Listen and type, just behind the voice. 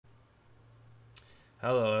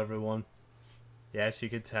Hello everyone. Yes, you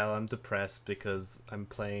can tell I'm depressed because I'm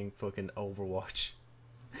playing fucking Overwatch.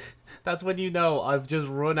 That's when you know I've just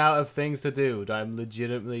run out of things to do. I'm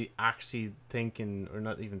legitimately actually thinking, or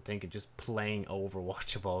not even thinking, just playing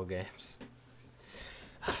Overwatch of all games.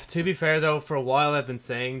 To be fair though, for a while I've been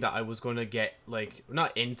saying that I was going to get, like,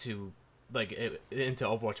 not into, like, into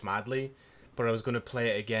Overwatch madly, but I was going to play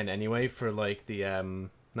it again anyway for, like, the 9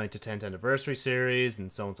 to 10th anniversary series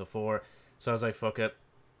and so on and so forth. So I was like, fuck it.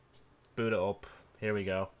 Boot it up. Here we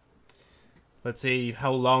go. Let's see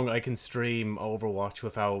how long I can stream Overwatch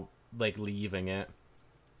without, like, leaving it.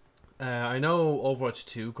 I know Overwatch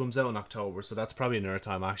 2 comes out in October, so that's probably another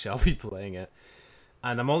time actually I'll be playing it.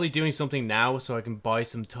 And I'm only doing something now so I can buy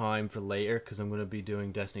some time for later, because I'm going to be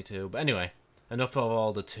doing Destiny 2. But anyway, enough of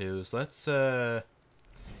all the twos. Let's,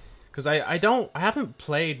 because I haven't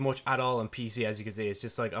played much at all on PC, as you can see. It's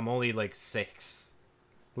just like, I'm only like 6.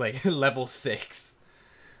 Like, level 6.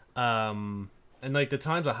 And like the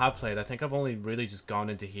times I have played, I think I've only really just gone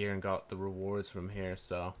into here and got the rewards from here,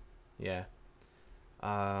 so yeah.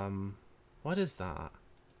 What is that?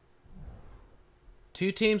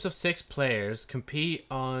 2 teams of 6 players compete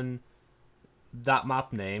on that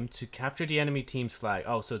map name to capture the enemy team's flag.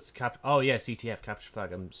 Oh, so it's oh yeah, CTF, capture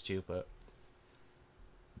flag. I'm stupid.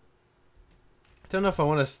 I don't know if I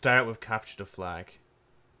want to start with capture the flag.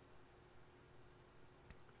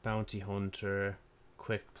 Bounty Hunter.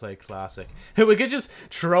 Quick play classic. We could just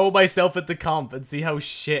throw myself at the comp and see how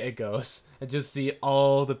shit it goes. And just see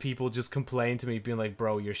all the people just complain to me being like,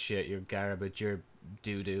 bro, you're shit, you're garbage, you're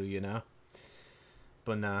doo-doo, you know?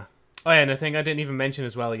 But nah. Oh yeah, and I think I didn't even mention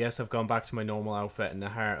as well, I guess I've gone back to my normal outfit and the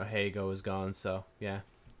Heart of Hago is gone, so yeah.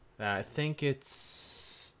 I think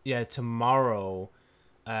it's, yeah, tomorrow.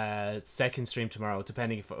 Second stream tomorrow,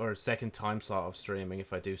 depending if, or second time slot of streaming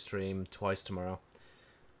if I do stream twice tomorrow.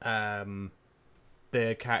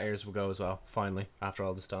 The cat ears will go as well, finally, after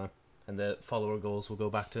all this time. And the follower goals will go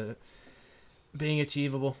back to being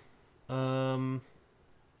achievable. Right,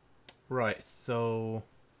 so...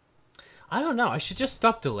 I don't know, I should just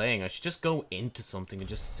stop delaying. I should just go into something and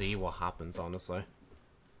just see what happens, honestly.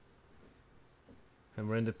 And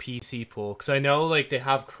we're in the PC pool. Because I know, like, they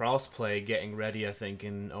have crossplay getting ready, I think,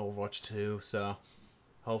 in Overwatch 2. So,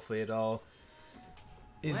 hopefully it all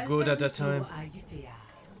is good at that time.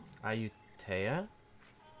 Ayutea?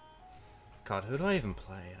 God, who do I even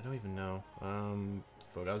play? I don't even know.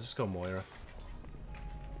 Fuck, I'll just go Moira.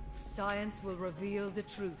 Science will reveal the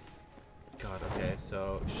truth. God, okay,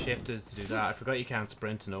 so shift is to do that. I forgot you can't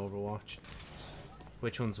sprint in Overwatch.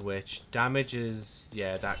 Which one's which? Damage is,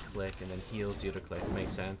 yeah, that click, and then heals the other click.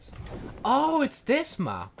 Makes sense. Oh, it's this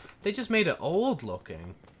map! They just made it old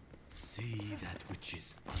looking. See that which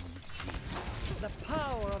is unseen. The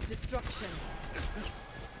power of destruction.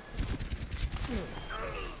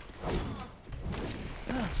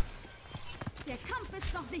 Der Kampf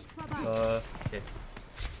ist noch nicht vorbei. Okay.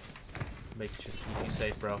 Make sure to keep you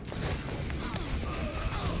safe, bro.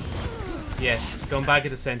 Yes, going back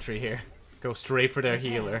at the sentry here. Go straight for their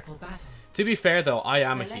healer. To be fair though, I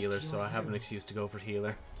am a healer, so I have an excuse to go for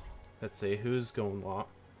healer. Let's see, who's going what?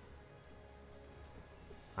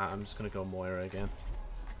 I'm just gonna go Moira again.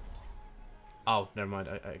 Oh, never mind.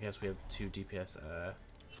 I guess we have 2 DPS,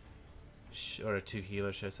 or 2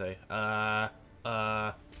 healers, should I say.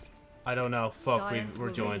 I don't know. Fuck, we're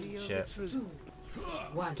joined. Shit.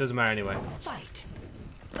 Doesn't matter anyway.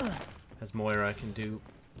 As Moira, I can do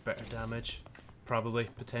better damage. Probably,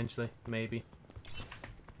 potentially, maybe.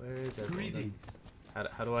 Where is everyone?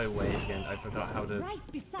 How do I wave again? I forgot how to...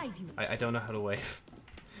 Right beside you. I don't know how to wave.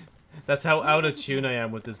 That's how out of tune I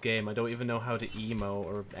am with this game. I don't even know how to emo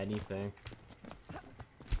or anything.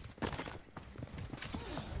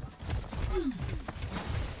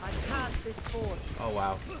 This forth. Oh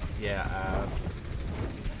wow. Yeah,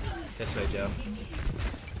 this way, Joe.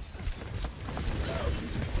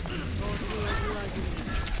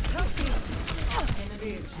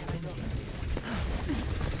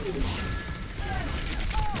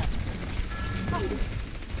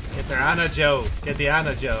 Get their Anna, Joe. Get the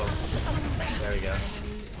Anna, Joe. There we go.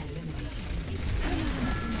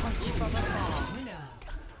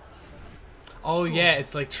 Oh yeah,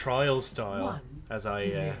 it's like trial style, as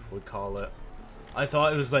I would call it. I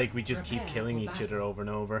thought it was like we just keep killing each other over and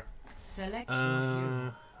over.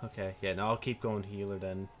 Okay, yeah, no, I'll keep going healer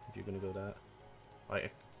then, if you're gonna go that.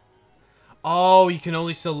 Right. Oh, you can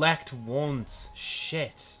only select once.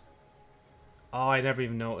 Shit. Oh, I never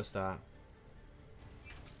even noticed that.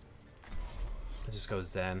 Let's just go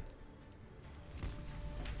Zen.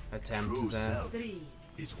 Attempt to Zen. 3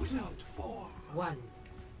 is without form. 1.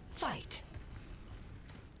 Fight.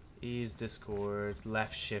 E is Discord.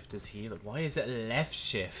 Left shift is healer. Why is it left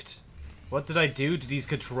shift? What did I do to these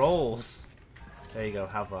controls? There you go.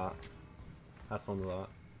 Have that. Have fun with that.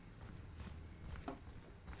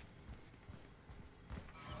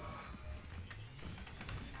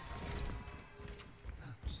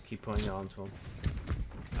 Just keep putting it onto him.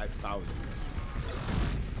 I found it.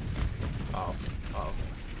 Oh. Oh.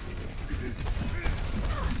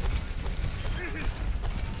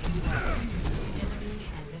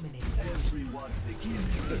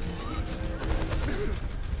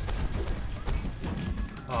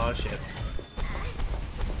 Oh shit.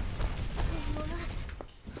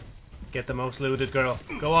 Get the most looted girl.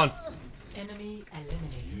 Go on. Enemy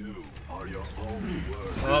eliminated. You are your own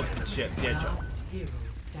worst. Oh shit. Yeah, Joe. Last hero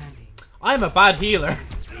standing. I'm a bad healer.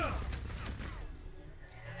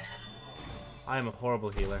 I am a horrible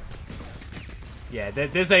healer. Yeah,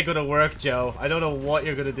 this ain't gonna work, Joe. I don't know what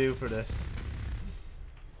you're gonna do for this.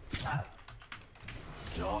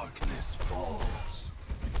 Darkness falls.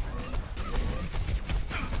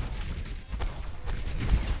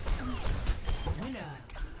 Winner.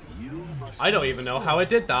 You must I don't even know how I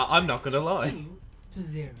did that. I'm not gonna lie.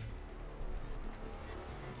 2-0.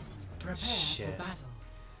 Prepare Shit. for battle.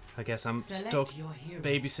 I guess I'm Select stuck your hero.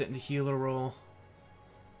 babysitting the healer role.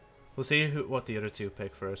 We'll see what the other two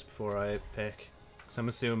pick first before I pick. Because I'm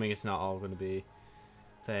assuming it's not all going to be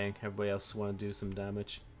thing. Everybody else want to do some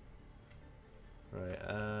damage. Right,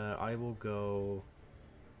 I will go...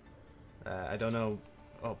 I don't know...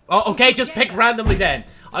 Oh, okay, just pick randomly then!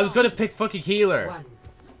 I was going to pick fucking healer. 1.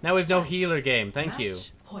 Now we have no healer game, thank you.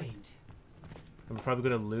 Match point. I'm probably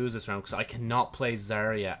going to lose this round because I cannot play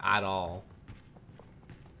Zarya at all.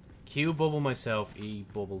 Q bubble myself, E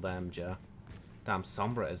bubble them, ja. Damn,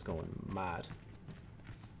 Sombra is going mad.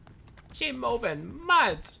 She moving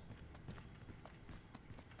mad!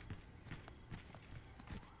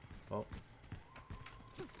 Oh.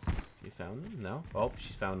 You found him? No? Oh,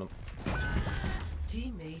 she found him.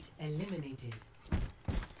 Teammate eliminated.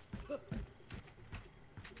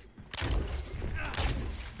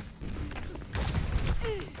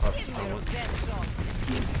 Oh, Your best shot.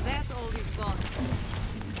 That's all we've got.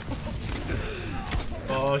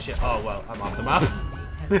 oh shit. Oh well, I'm off the map.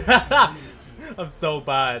 Teammates have I'm so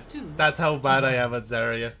bad. That's how bad I am at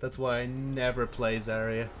Zarya. That's why I never play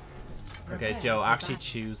Zarya. Okay, Prepare Joe, for actually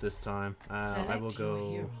battle. choose this time. I Select will your go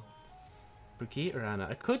hero. Brigitte or Anna.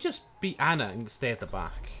 I could just be Anna and stay at the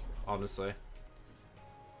back, honestly.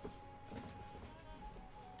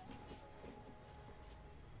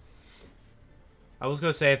 I was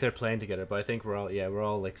gonna say if they're playing together, but I think we're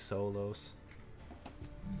all like solos.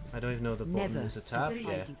 I don't even know the button is a tab.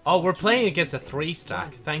 Yeah. Oh, we're playing against a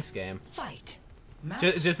 3-stack. Thanks, game. Fight.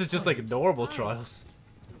 This is just like normal trials.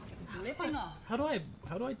 Lifting off. How do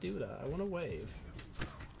I do that? I want to wave.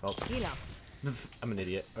 Oh, Heal up. I'm an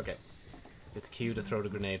idiot. Okay. It's Q to throw the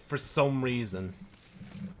grenade for some reason.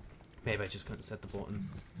 Maybe I just couldn't set the button.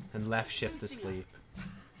 And left shift to sleep.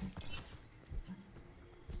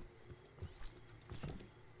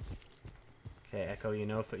 Okay, Echo, you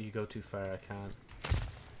know if you go too far, I can't.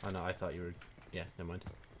 Oh no, I thought you were... Yeah, never mind.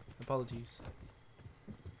 Apologies.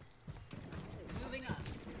 Moving up.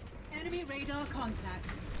 Enemy radar contact.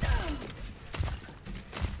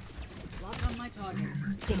 Lock on my target.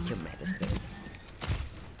 Take your medicine.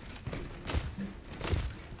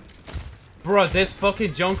 Bruh, this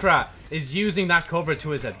fucking Junkrat is using that cover to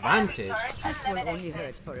his advantage. This will only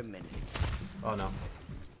hurt for a minute. Oh no.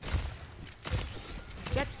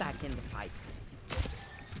 Get back in the fight.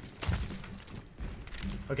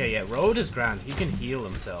 Okay, yeah, Road is grand. He can heal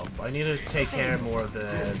himself. I need to take care more of the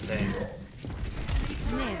thing.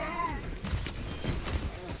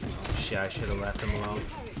 Shit, I should have left him alone.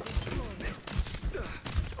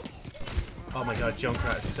 Oh my god,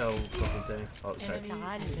 Junkrat is so fucking thing. Oh, sorry. Enemy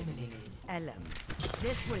eliminated. Ellen.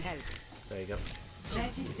 This will help. There you go.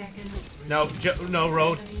 30 seconds. No, no,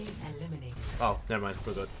 Road. Enemy eliminated. Oh, never mind.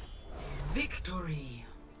 We're good. Victory.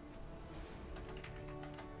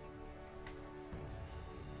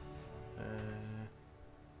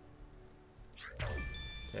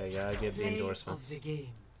 There you go. I give the Play endorsements. of the game.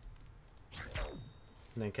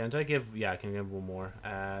 And then can't I give... Yeah, I can give one more.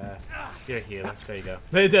 You're a healer. There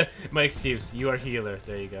you go. My excuse. You are healer.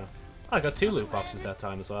 There you go. Oh, I got 2 loot boxes that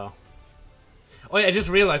time as well. Oh yeah, I just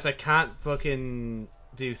realized I can't fucking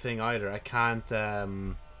do thing either. I can't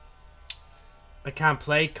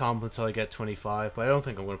play comp until I get 25, but I don't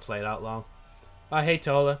think I'm going to play that long. I hate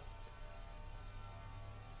Tola.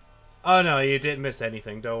 Oh no, you didn't miss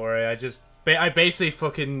anything. Don't worry. I basically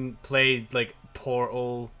fucking played like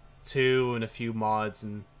Portal 2 and a few mods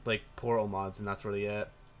and like Portal mods, and that's really it.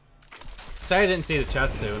 Sorry I didn't see the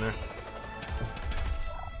chat sooner.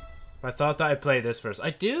 I thought that I'd play this first. I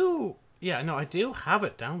do... Yeah, no, I do have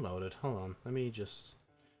it downloaded. Hold on. Let me just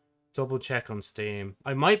double check on Steam.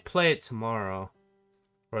 I might play it tomorrow.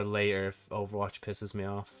 Or later if Overwatch pisses me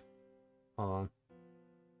off. Hold on.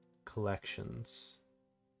 Collections.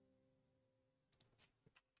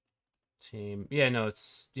 Team. Yeah, no,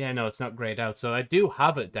 it's not grayed out. So I do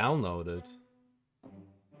have it downloaded.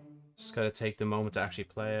 Just gotta take the moment to actually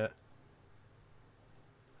play it.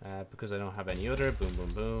 Because I don't have any other. Boom, boom,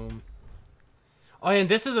 boom. Oh, and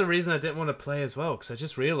this is a reason I didn't want to play as well. Because I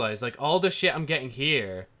just realized, like, all the shit I'm getting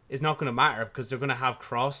here is not going to matter. Because they're going to have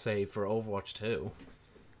cross-save for Overwatch 2.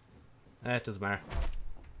 It doesn't matter.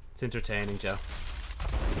 It's entertaining, Joe.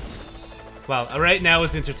 Well, right now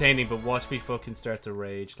it's entertaining, but watch me fucking start to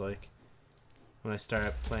rage, like, when I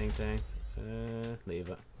start playing thing. Leave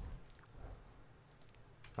it.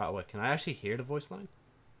 Oh, wait, can I actually hear the voice line?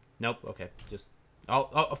 Nope, okay, just...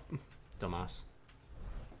 Oh, dumbass.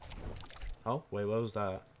 Oh, wait, what was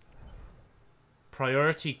that?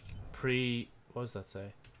 Priority what does that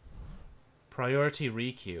say? Priority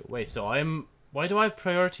requeue. Wait, so why do I have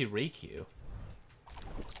priority requeue?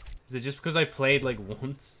 Is it just because I played, like,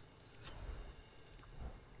 once?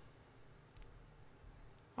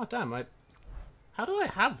 Oh, damn, how do I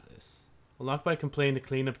have this? Unlocked by completing the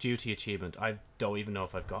cleanup duty achievement. I don't even know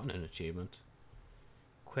if I've gotten an achievement.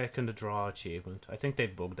 Quick on the draw achievement. I think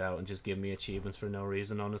they've bugged out and just give me achievements for no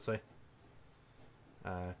reason, honestly.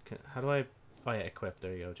 How do I... Oh, yeah, equip.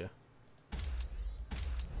 There you go, Joe.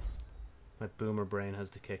 My boomer brain has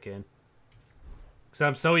to kick in. Because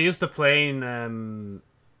I'm so used to playing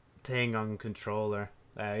thing on controller.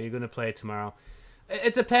 You're going to play it tomorrow.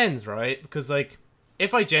 It depends, right? Because, like,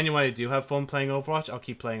 if I genuinely do have fun playing Overwatch, I'll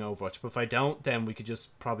keep playing Overwatch. But if I don't, then we could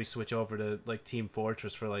just probably switch over to, like, Team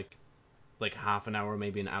Fortress for, like half an hour,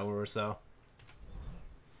 maybe an hour or so.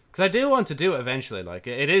 Because I do want to do it eventually. Like,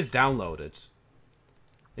 it is downloaded.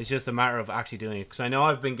 It's just a matter of actually doing it. Because I know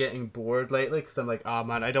I've been getting bored lately. Because I'm like, oh,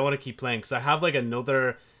 man, I don't want to keep playing. Because I have, like,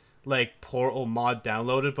 another, like, Portal mod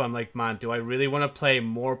downloaded. But I'm like, man, do I really want to play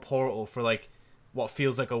more Portal for, like, what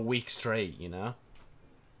feels like a week straight, you know?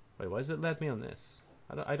 Wait, why does it let me on this?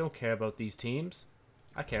 I don't care about these teams.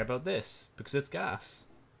 I care about this. Because it's gas.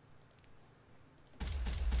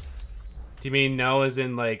 Do you mean no as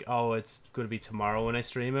in, like, oh, it's going to be tomorrow when I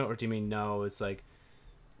stream it? Or do you mean no, it's like,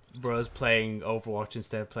 bro's playing Overwatch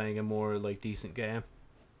instead of playing a more, like, decent game?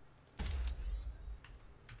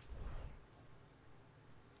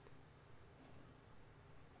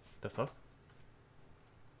 The fuck?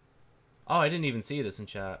 Oh, I didn't even see this in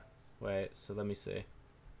chat. Wait, so let me see.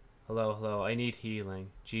 Hello, hello, I need healing.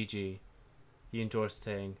 GG. You endorsed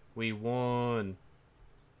thing. We won.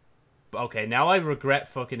 Okay, now I regret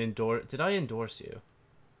fucking endorse. Did I endorse you?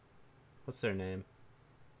 What's their name?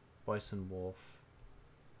 Bison Wolf.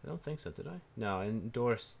 I don't think so, did I? No, I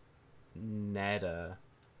endorsed Neda.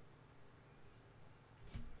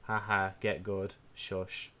 Haha, get good.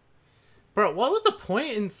 Shush. Bro, what was the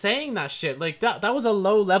point in saying that shit? Like, that was a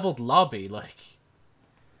low-leveled lobby, like.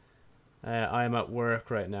 I am at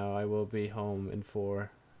work right now. I will be home in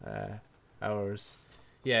 4 hours.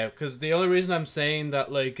 Yeah, because the only reason I'm saying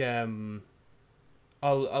that, like, I'll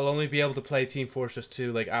only be able to play Team Fortress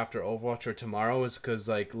 2, like, after Overwatch or tomorrow is because,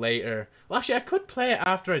 like, later... Well, actually, I could play it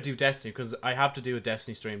after I do Destiny, because I have to do a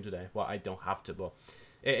Destiny stream today. Well, I don't have to, but...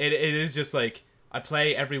 It is just, like, I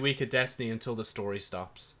play every week of Destiny until the story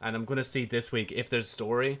stops. And I'm going to see this week if there's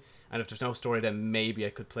story, and if there's no story, then maybe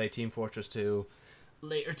I could play Team Fortress 2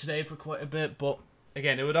 later today for quite a bit. But,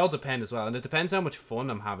 again, it would all depend as well. And it depends how much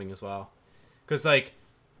fun I'm having as well. Because, like...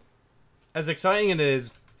 As exciting it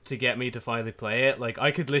is to get me to finally play it, like,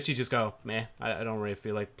 I could literally just go, meh, I don't really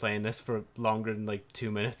feel like playing this for longer than, like, 2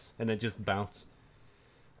 minutes, and then just bounce.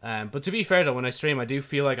 But to be fair, though, when I stream, I do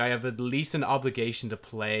feel like I have at least an obligation to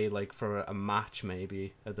play, like, for a match,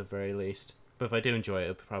 maybe, at the very least. But if I do enjoy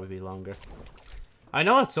it, it'll probably be longer. I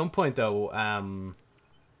know at some point, though,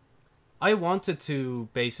 I wanted to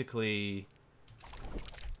basically...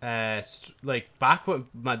 like back when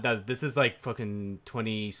this is like fucking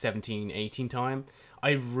 2017-18 time,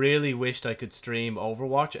 I really wished I could stream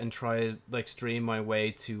Overwatch and try like stream my way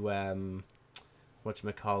to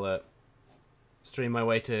whatchamacallit, stream my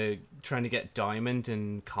way to trying to get diamond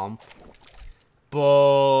in comp.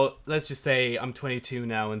 But let's just say I'm 22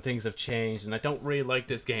 now and things have changed and I don't really like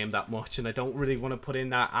this game that much and I don't really want to put in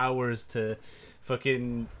that hours to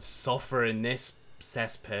fucking suffer in this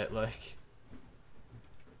cesspit, like.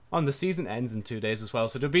 On the season ends in 2 days as well,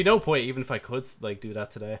 so there'd be no point even if I could, like, do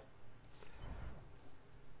that today.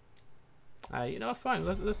 You know, fine.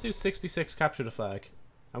 Let's do 6v6 capture the flag.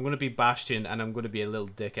 I'm gonna be Bastion, and I'm gonna be a little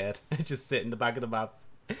dickhead. Just sit in the back of the map.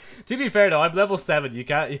 To be fair though, I'm level 7. You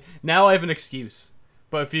can't. Now I have an excuse.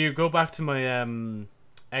 But if you go back to my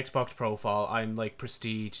Xbox profile, I'm like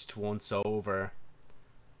prestiged once over.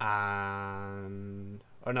 And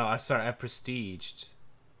or no, sorry, I've prestiged.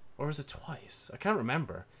 Or is it twice? I can't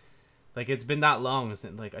remember. Like, it's been that long,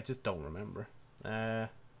 isn't it? Like, I just don't remember. Nah,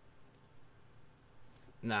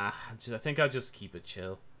 I think I'll just keep it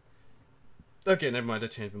chill. Okay, never mind, I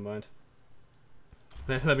changed my mind.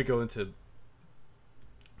 Let me go into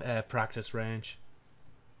practice range.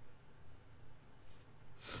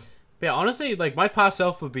 But yeah, honestly, like, my past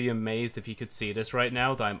self would be amazed if you could see this right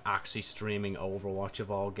now, that I'm actually streaming Overwatch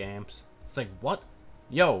of all games. It's like, what?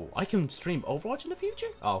 Yo, I can stream Overwatch in the future?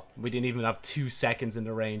 Oh, we didn't even have 2 seconds in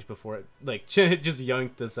the range before it, like, just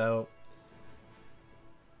yanked us out.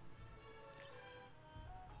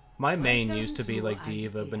 My main used to be, like,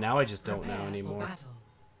 Diva, but now I just don't know anymore.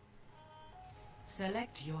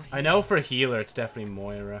 Select your I know for healer, it's definitely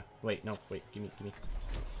Moira. Wait, no, wait, give me.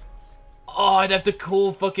 Oh, I'd have the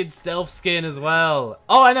cool fucking stealth skin as well.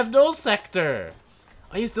 Oh, I'd have Null Sector.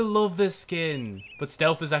 I used to love this skin. But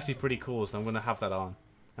stealth is actually pretty cool, so I'm going to have that on.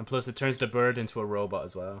 And plus, it turns the bird into a robot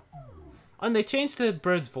as well. And they changed the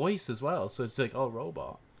bird's voice as well, so it's like, oh,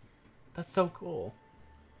 robot. That's so cool.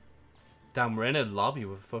 Damn, we're in a lobby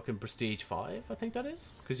with fucking Prestige 5, I think that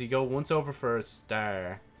is. Because you go once over for a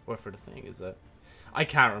star. Or for the thing, is it? I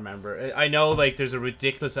can't remember. I know, like, there's a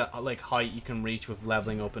ridiculous, like, height you can reach with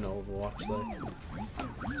leveling up in Overwatch, like.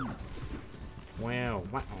 Wow,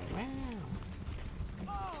 wow, wow.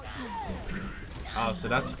 Oh, so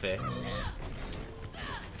that's fixed.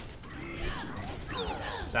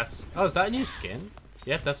 That's... Oh, is that a new skin?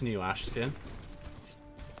 Yep, that's a new Ashe skin.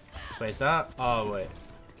 Wait, is that... Oh, wait.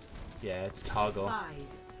 Yeah, it's Toggle. 5,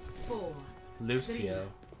 4, Lucio.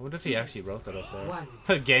 I wonder if he actually wrote that up there.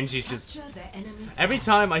 1. Genji's just... Capture the enemy Every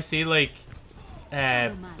time I see, like,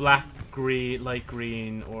 black, green, light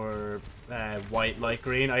green, or white, light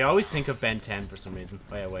green, I always think of Ben 10 for some reason.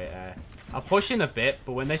 Wait, I'll push in a bit,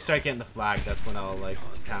 but when they start getting the flag, that's when I'll, like,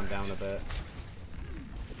 calm down a bit.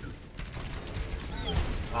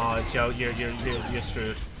 Oh, Joe, you're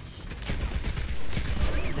screwed.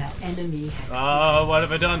 The enemy has Oh, what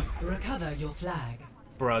have I done? recover your flag.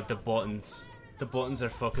 Bro, the buttons. The buttons are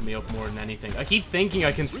fucking me up more than anything. I keep thinking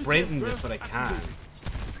I can sprint in this, but I can't.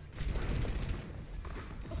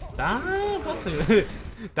 Damn, that's a...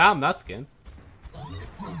 Damn, that skin.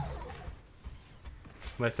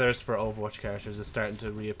 My thirst for Overwatch characters is starting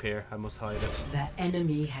to reappear. I must hide it. The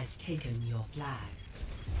enemy has taken your flag.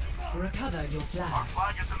 Recover your flag.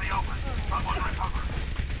 Flag is in the open. Someone recover.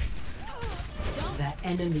 The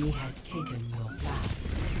enemy has taken your flag.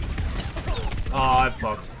 Oh, I'm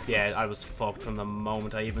fucked. Yeah, I was fucked from the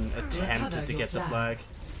moment I even attempted to get the flag.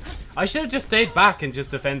 I should have just stayed back and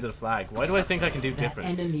just defended the flag. Why do I think I can do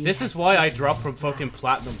different? This is why I dropped from fucking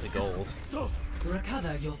platinum to gold.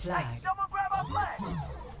 Recover your flag. Someone grab our flag.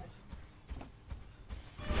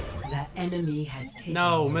 The enemy has taken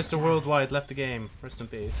No, your Mr. flag. Worldwide left the game. Rest in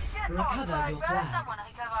peace. Recover your flag. Someone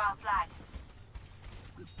recover our flag.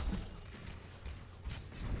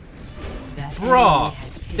 The Bruh, enemy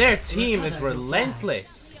has taken- their team is Recover your flag.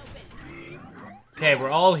 relentless. Okay, we're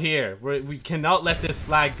all here. We cannot let this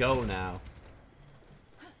flag go now.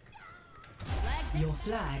 Your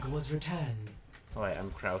flag was returned. Oh wait,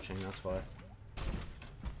 I'm crouching, that's why.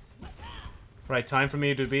 Right, time for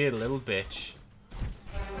me to be a little bitch.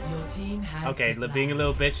 Your team has Okay, the being a flag.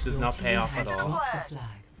 little bitch does Your not pay team off at has all. dropped the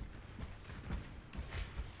flag.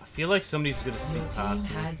 I feel like somebody's gonna Your sneak team past me.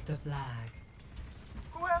 has the flag.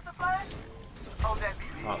 Who has the flag? Oh, that be.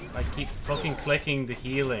 Oh, I keep fucking clicking the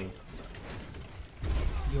healing.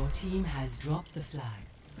 Your team has dropped the flag.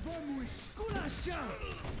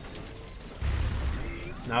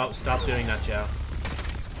 No, stop doing that, Joe.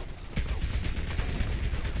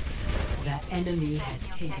 The enemy has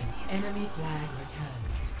taken enemy flag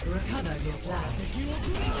returned. Recover your flag.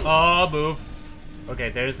 Oh, move. Okay,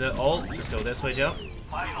 there's the ult. Just go this way, Joe.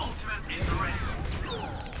 My ultimate is ready.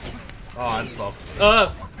 Oh, I'm fucked.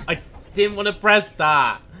 I didn't want to press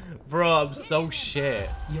that. Bro, I'm so shit.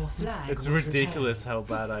 Your flag It's was ridiculous how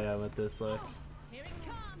bad I am at this, like.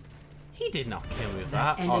 He did not kill me with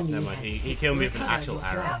that. Oh, enemy never mind. has He killed me with an recovered actual your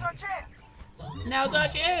arrow. flag. Our chance. Now's our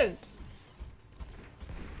chance.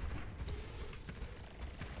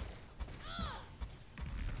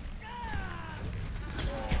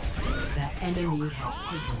 The enemy has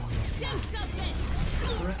taken your flag.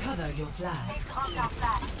 Recover your flag.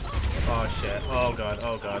 Oh shit. Oh god.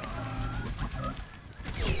 Oh god.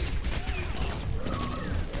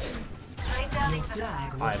 Your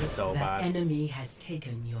flag was I'm so the bad. enemy has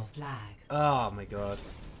taken your flag. Oh my god.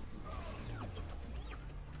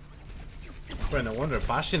 Bro, no wonder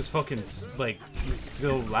Bastion's fucking like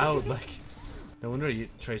so loud. Like, no wonder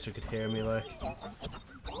Tracer could hear me. Like,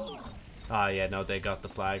 ah, yeah, no, they got the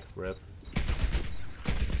flag. Rip.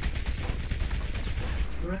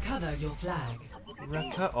 Recover your flag.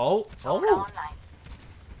 Oh.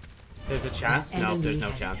 There's a chance. The No, enemy there's no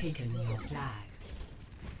has chance. taken your flag.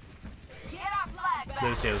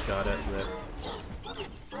 Lucio's got it. Rip.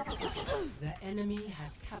 The enemy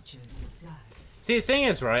has captured your flag. See, the thing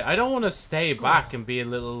is, right, I don't want to stay back and be a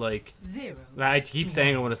little, like... 0. I keep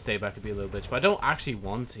saying I want to stay back and be a little bitch, but I don't actually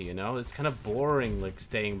want to, you know? It's kind of boring, like,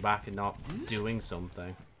 staying back and not doing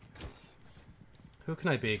something. Who can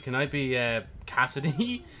I be? Can I be,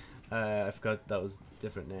 Cassidy? I forgot that was a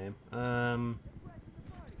different name.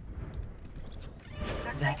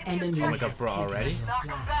 The enemy Oh my god, has bro, taken already? your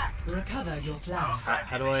flag. Recover your flag.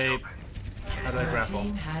 How do I Your grapple?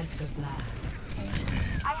 team has the flag.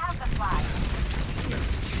 I have the flag.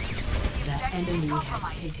 The enemy has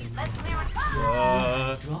taken your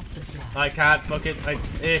flag. Drop the flag. I can't, fuck it,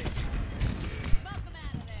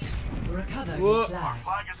 Recover Whoa. your flag.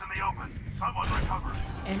 Flag is in the open. Someone recover.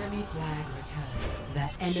 Enemy flag returned. The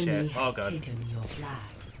enemy Shit. Oh, has God. taken your flag.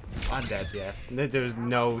 I'm dead, yeah. There's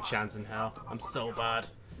no chance in hell. I'm so bad.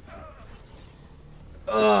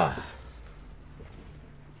 Ugh.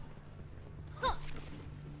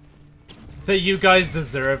 That you guys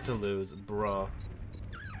deserve to lose, bro.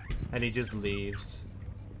 And he just leaves.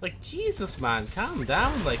 Like, Jesus, man, calm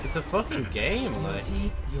down. Like, it's a fucking game. Like,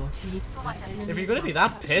 Your teeth. if you're gonna be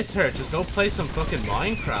that piss hurt, just go play some fucking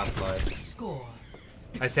Minecraft. Like, Score.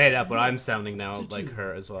 I say that, but I'm sounding now like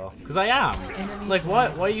hurt as well. Because I am. Like, why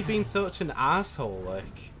are you being such an asshole?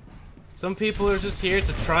 Like, some people are just here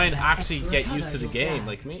to try and actually get used to the game,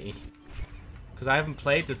 like me. Because I haven't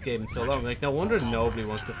played this game in so long. Like, no wonder nobody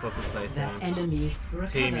wants to fucking play The thing. enemy. Team,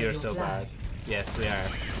 Recover you're your so flag. bad. Yes, we are.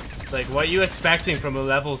 Like, what are you expecting from a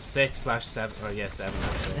level 6/7? Or, yeah, 7.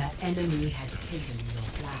 Actually. The enemy has taken your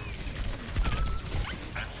flag.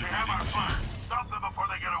 They have our flag. Stop them before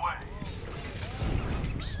they get away.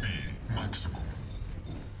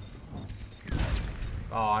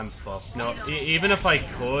 Oh, I'm fucked. No, even if I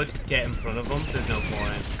could get in front of them, there's no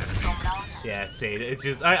point. Yeah, see, it's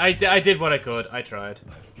just I did what I could. I tried.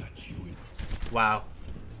 Wow.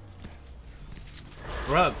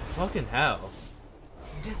 Bruh, fucking hell.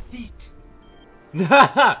 Defeat.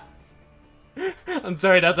 I'm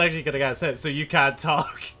sorry, that's actually gonna get said. So you can't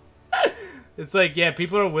talk. It's like, yeah,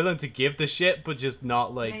 people are willing to give the shit, but just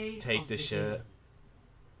not like take the shit.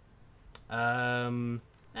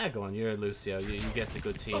 Yeah, go on. You're Lucio. You get the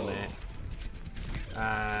good teammate.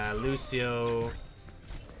 Lucio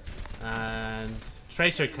and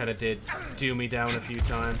Tracer kind of did do me down a few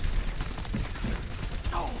times.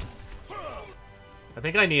 I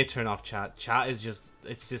think I need to turn off chat. Chat is just,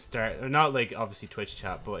 it's just start, or not like obviously Twitch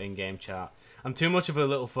chat, but in-game chat. I'm too much of a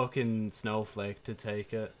little fucking snowflake to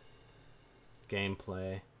take it.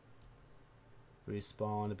 Gameplay.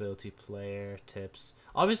 Respawn, ability, player, tips.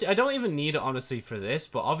 Obviously, I don't even need it honestly for this,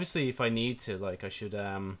 but obviously if I need to, like, I should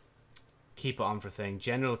keep it on for thing.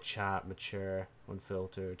 General chat, mature,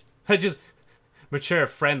 unfiltered. I just mature,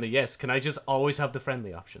 friendly. Yes, can I just always have the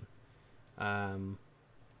friendly option?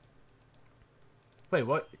 Wait,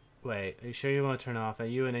 what? Wait, are you sure you want to turn off?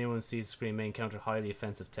 And you and anyone who sees the screen may encounter highly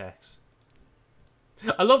offensive text.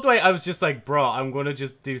 I love the way I was just like, bro, I'm gonna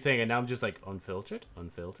just do thing, and now I'm just like, unfiltered,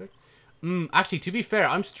 unfiltered. Actually, to be fair,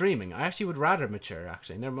 I'm streaming. I actually would rather mature,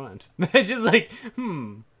 actually. Never mind. It's just like,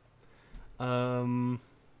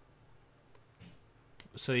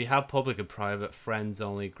 So you have public and private, friends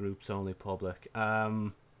only, groups only, public. I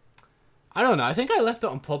don't know. I think I left it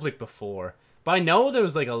on public before. But I know there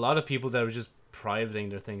was like a lot of people that were just privating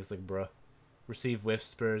their things, like, bruh. Receive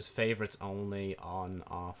whispers, favorites only, on,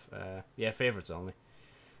 off. Yeah, favorites only.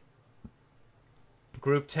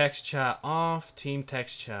 Group text chat off, team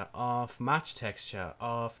text chat off, match text chat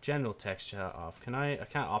off, general text chat off. I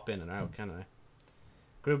can't opt in and out, can I?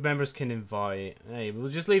 Group members can invite. Hey, we'll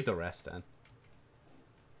just leave the rest then.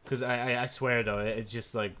 Because I swear though, it's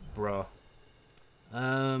just like, bro.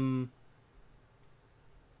 Let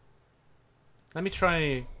me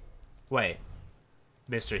try. Wait.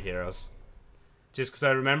 Mr. Heroes. Just because I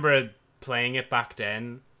remember playing it back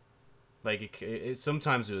then. Like,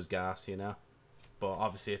 sometimes it was gas, you know? But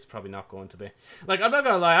obviously it's probably not going to be. Like, I'm not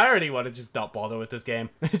gonna lie, I already want to just not bother with this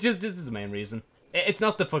game. This is the main reason. It's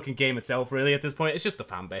not the fucking game itself, really, at this point. It's just the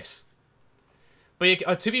fan base.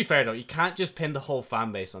 But to be fair though, you can't just pin the whole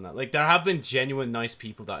fan base on that. Like, there have been genuine nice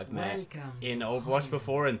people that I've met in Overwatch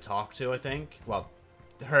before and talked to, I think. Well,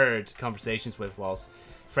 heard conversations with whilst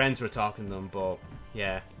friends were talking to them, but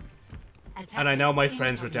yeah. And I know my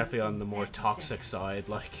friends were definitely on the more toxic side,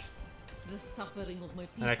 like.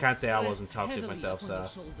 And I can't say I wasn't toxic myself, so.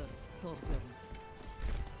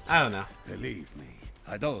 I don't know. Believe me,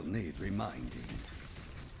 I don't need reminding.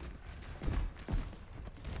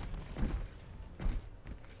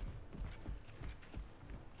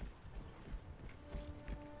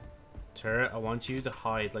 Turret, I want you to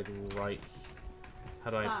hide, like, right.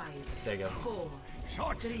 How do I... 5, There you go. 4,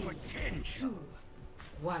 Such 3, potential. 2,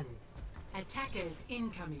 1. Attackers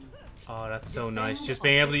incoming. Oh, that's so nice. Just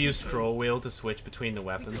being able to use scroll wheel to switch between the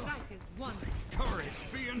weapons. Turrets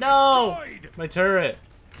being No! destroyed. My turret!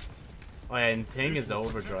 Oh yeah, and thing is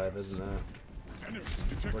overdrive, isn't it?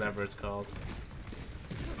 Whatever it's called.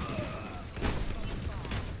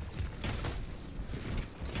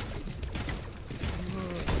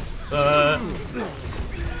 Time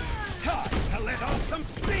to let off some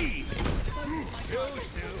steam. You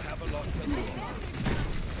still have a lot to do.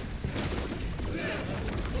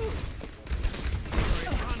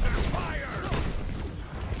 Under fire.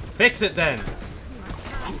 Fix it then!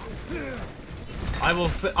 I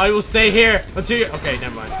will stay here until you... Okay,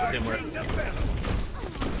 never mind. It didn't work.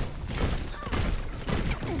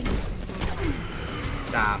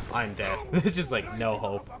 Damn, I'm dead. It's just like, no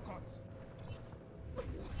hope.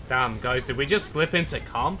 Damn, guys, did we just slip into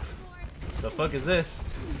comp? The fuck is this?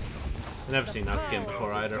 I've never seen that skin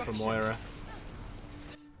before either from Moira.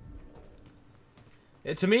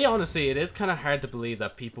 To me, honestly, it is kind of hard to believe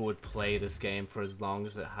that people would play this game for as long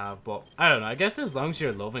as it have, but I don't know. I guess as long as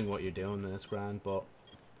you're loving what you're doing, then it's grand, but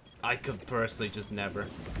I could personally just never.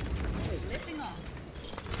 Lifting off.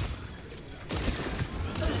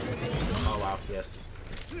 Oh wow, yes.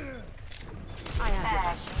 I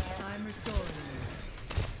have it. I'm restoring.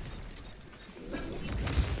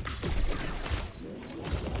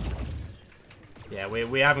 Yeah,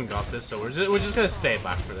 we haven't got this, so we're just gonna stay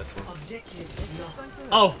back for this one. Objective lost.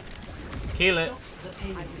 Oh, kill it. The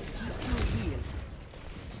payload.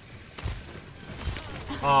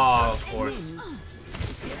 Oh, of course.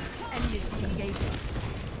 Enemy engaging.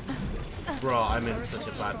 Bro, I'm in such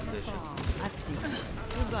a bad position. I've seen it.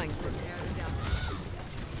 We're going for it.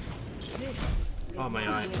 Oh my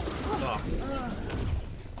eye. Oh.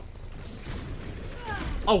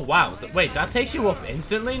 Oh wow. Wait, that takes you up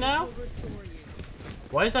instantly now?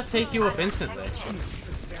 Why does that take you up instantly?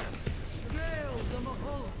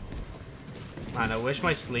 Man, I wish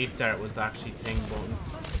my sleep dart was actually thing button.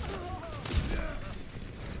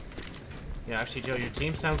 Yeah, actually, Joe, your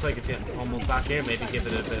team sounds like it's getting pummeled back here. Maybe give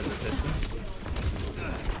it a bit of assistance.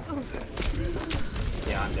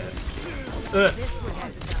 Yeah, I'm dead. Ugh.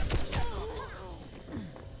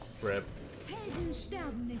 Rip.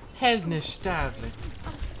 Helvne stavne.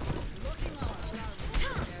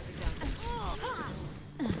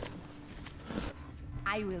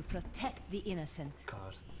 I will protect the innocent.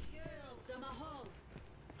 God.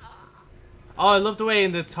 Oh, I love the way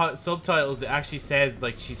in the subtitles it actually says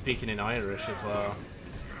like she's speaking in Irish as well.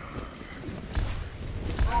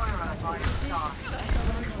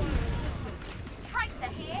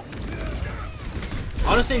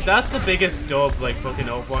 Honestly, that's the biggest dub like fucking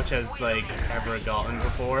Overwatch has like ever gotten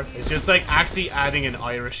before. It's just like actually adding an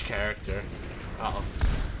Irish character. Uh-oh.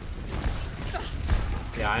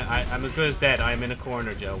 Yeah, I'm as good as dead. I'm in a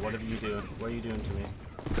corner, Joe. What are you doing? What are you doing to me?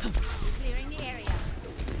 Clearing the area.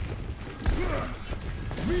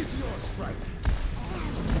 Meteor strike.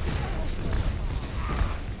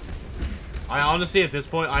 I honestly, at this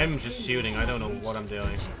point, I'm just shooting. I don't know what I'm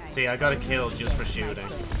doing. See, I got a kill just for shooting.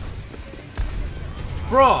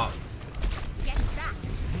 Bro! Get back.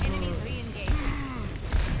 Enemies re-engaging.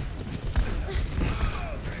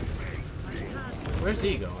 Where's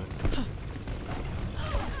he going?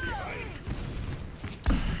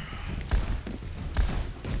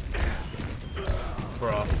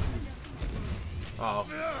 Bro. Uh oh.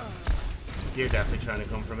 You're definitely trying to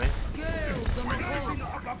come for me.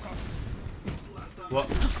 What?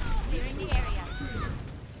 Clearing the area.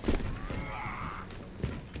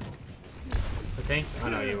 I think? Oh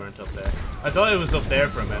no, you weren't up there. I thought it was up there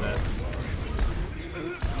for a minute.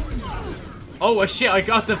 Oh shit, I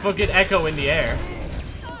got the fucking echo in the air.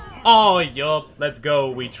 Oh, yup. Let's go.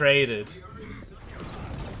 We traded.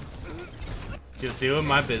 Just doing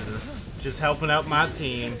my business. Just helping out my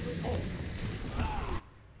team.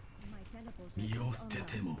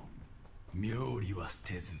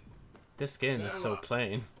 This skin is so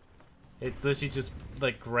plain. It's literally just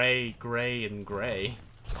like gray, gray, and gray.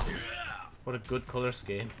 What a good color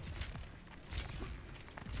scheme.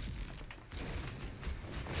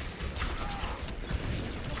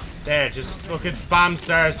 There, just fucking spam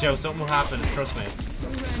stars, Joe. Something will happen, trust me.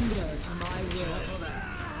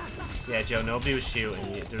 Yeah, Joe, nobody was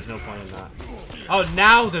shooting. There's no point in that. Oh,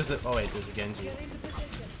 now there's a... Oh, wait, there's a Genji.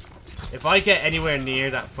 If I get anywhere near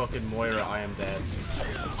that fucking Moira, I am dead.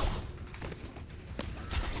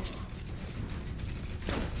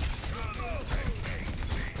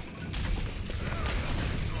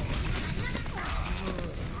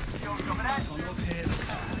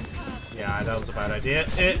 Yeah, that was a bad idea.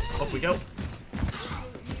 Up we go.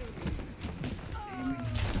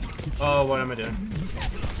 Oh, what am I doing?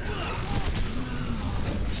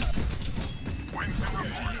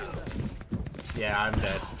 Yeah, I'm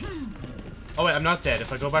dead. Oh wait, I'm not dead.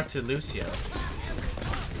 If I go back to Lucio.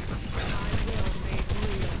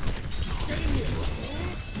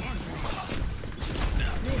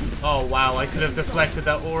 Oh wow, I could have deflected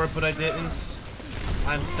that orb, but I didn't.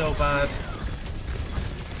 I'm so bad.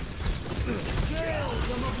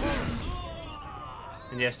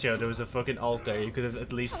 And yes, Joe, there was a fucking ult there. You could have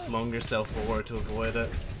at least flung yourself forward to avoid it.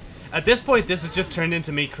 At this point, this has just turned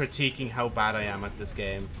into me critiquing how bad I am at this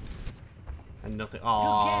game. And nothing.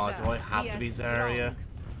 Oh, do I have to be Zarya?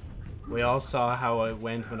 We all saw how I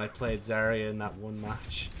went when I played Zarya in that one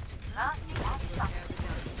match. Okay,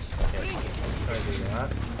 let's try to do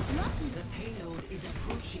that.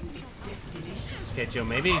 Okay, Joe,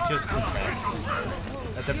 maybe just contest.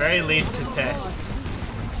 At the very least, contest.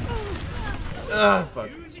 Oh, fuck.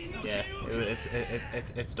 Yeah,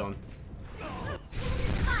 it's done.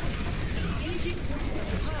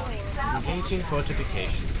 Engaging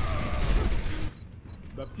fortification.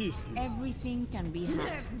 Everything can be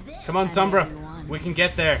had. Come on, Sombra. We can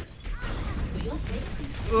get there.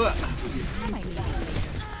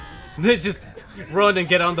 Just run and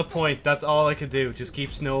get on the point. That's all I could do. Just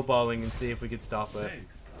keep snowballing and see if we could stop it.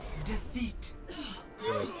 Defeat.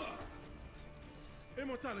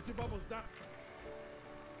 Immortality bubbles that.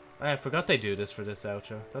 I forgot they do this for this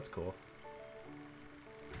outro. That's cool.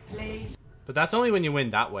 But that's only when you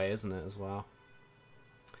win that way, isn't it, as well?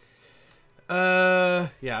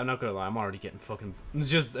 Yeah, I'm not gonna lie. I'm already getting fucking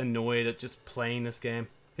just annoyed at just playing this game.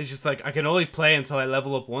 It's just like, I can only play until I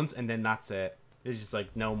level up once, and then that's it. It's just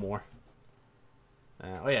like, no more.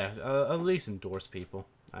 Oh yeah, I'll at least endorse people.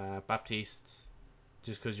 Baptiste.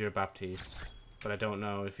 Just because you're a Baptiste. But I don't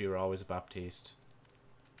know if you were always a Baptiste.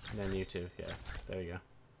 And then you too, yeah. There you go.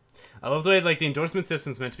 I love the way, like, the endorsement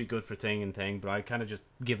system's meant to be good for thing and thing, but I kind of just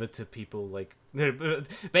give it to people, like...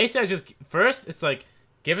 Basically, I just... First, it's like,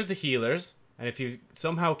 give it to healers, and if you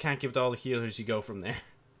somehow can't give it to all the healers, you go from there.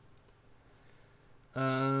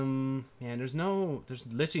 Yeah, there's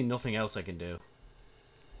literally nothing else I can do.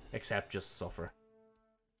 Except just suffer.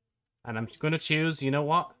 And I'm gonna choose, you know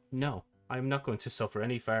what? No, I'm not going to suffer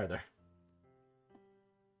any further.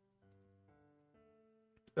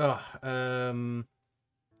 Oh,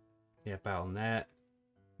 yeah, Battle.net.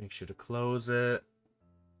 Make sure to close it.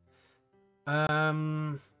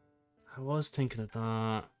 I was thinking of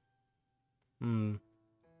that. Yeah,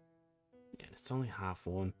 it's only half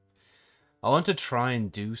one. I want to try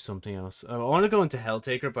and do something else. I want to go into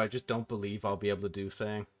Helltaker, but I just don't believe I'll be able to do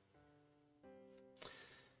thing.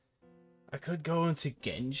 I could go into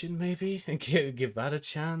Genshin, maybe, and give that a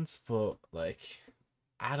chance, but, like,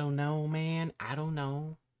 I don't know, man. I don't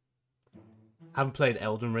know. Haven't played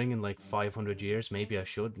Elden Ring in, like, 500 years. Maybe I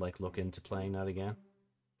should, like, look into playing that again.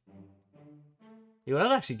 It would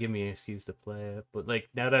actually give me an excuse to play it, but, like,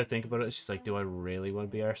 now that I think about it, it's just like, do I really want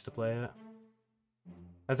to be arsed to play it?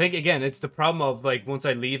 I think, again, it's the problem of, like, once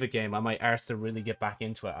I leave a game, I might arse to really get back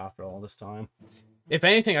into it after all this time. If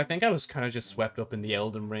anything, I think I was kind of just swept up in the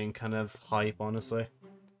Elden Ring kind of hype, honestly.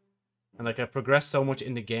 And, like, I progressed so much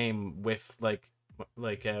in the game with,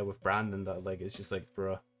 with Brandon that, like, it's just like,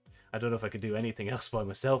 bruh, I don't know if I could do anything else by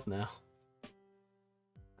myself now.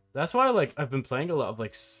 That's why, like, I've been playing a lot of,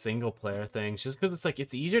 like, single-player things, just because it's, like,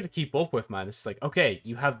 it's easier to keep up with, man. It's just like, okay,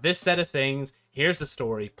 you have this set of things, here's the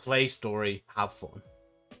story, play story, have fun.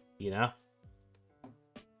 You know?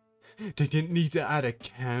 They didn't need to add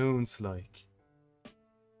accounts, like...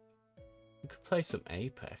 You could play some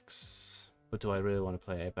Apex. But do I really want to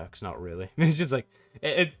play Apex? Not really. It's just like...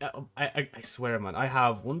 I swear, man. I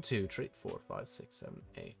have 1, 2, 3, 4, 5, 6, 7,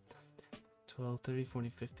 8... 12, 13,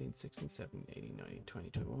 14, 15, 16, 17, 18, 19, 20,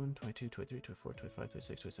 21, 22, 23, 24, 25,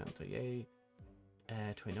 26, 27, 28...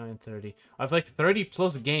 29, 30. I have like 30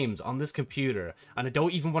 plus games on this computer, and I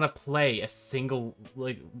don't even want to play a single,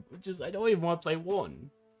 like, I don't even want to play one.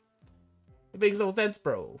 It makes no sense,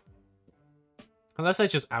 bro. Unless I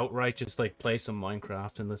just outright just like play some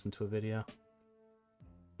Minecraft and listen to a video.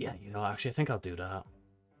 Yeah, you know, actually I think I'll do that.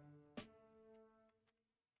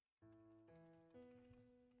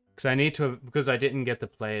 Because I need to, because I didn't get to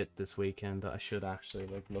play it this weekend, I should actually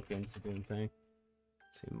like look into doing thing.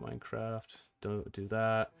 Let's see, Minecraft, don't do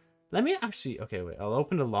that. Let me actually, okay, wait, I'll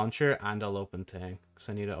open the launcher and I'll open thing. Because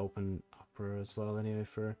I need to open Opera as well anyway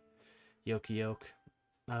for Yoki Yoke.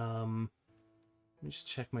 Let me just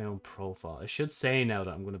check my own profile. I should say now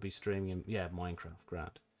that I'm going to be streaming in, yeah, Minecraft,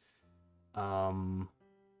 grand.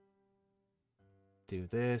 Do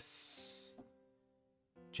this.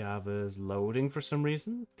 Java's loading for some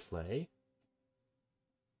reason. Play.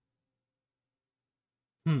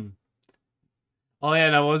 Oh yeah,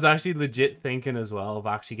 and I was actually legit thinking as well of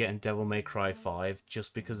actually getting Devil May Cry 5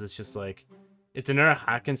 just because it's just like, it's another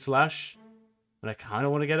hack and slash, and I kind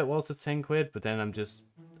of want to get it whilst it's 10 quid, but then I'm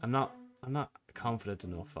not confident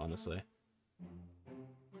enough, honestly.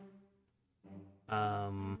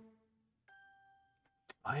 Oh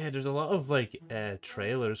yeah, there's a lot of like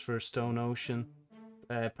trailers for Stone Ocean,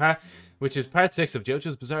 which is part 6 of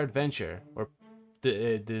JoJo's Bizarre Adventure, or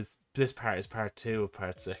this part is part 2 of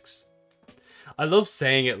part 6. I love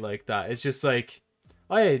saying it like that. It's just like,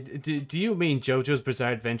 oh yeah, do you mean JoJo's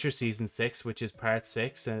Bizarre Adventure Season 6, which is part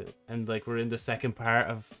 6, and like we're in the second part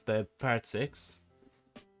of the part 6?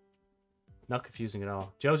 Not confusing at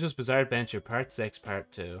all. JoJo's Bizarre Adventure part 6,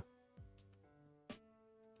 part 2.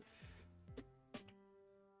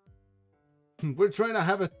 We're trying to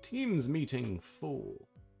have a Teams meeting, fool.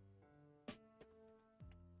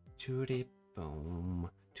 Toot-it, boom.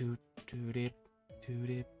 Toot-toot-it,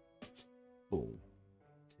 toot-it. Boom.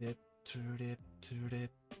 Tip, toot-it,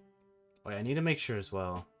 toot-it. Oh yeah, I need to make sure as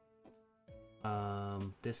well.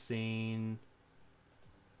 This scene.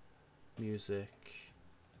 Music.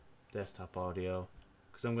 Desktop audio.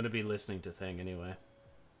 Because I'm going to be listening to thing anyway.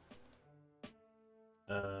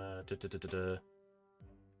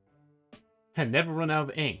 I never run out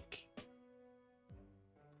of ink.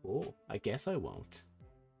 Cool. I guess I won't.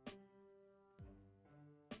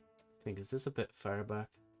 I think, is this a bit far back?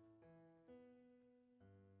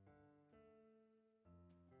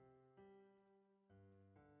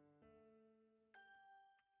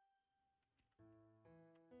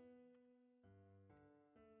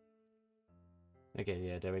 Okay,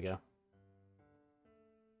 yeah, there we go.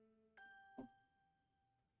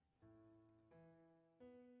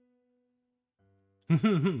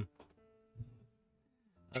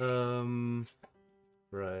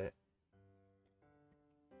 Right.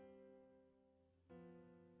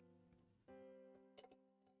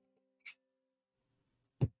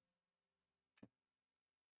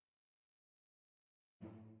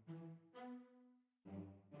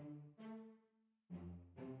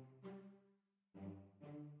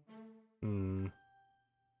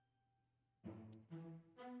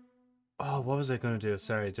 Oh, what was I gonna do?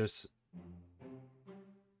 Sorry, just...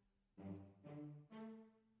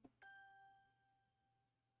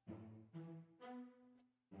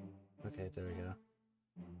 Okay, there we go.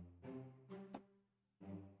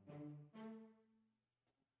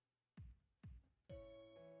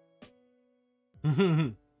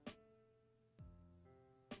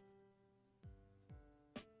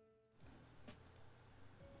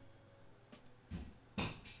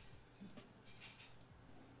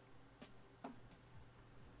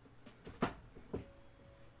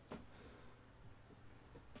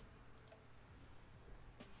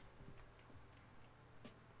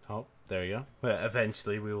 Oh, there we go. Well,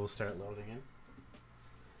 eventually we will start loading in.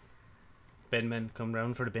 Binmen come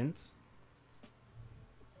round for the bins.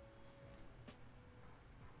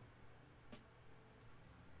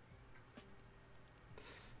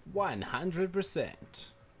 $100%.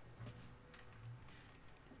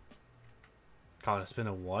 God, it's been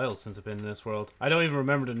a while since I've been in this world. I don't even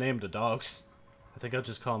remember the name of the dogs. I think I'll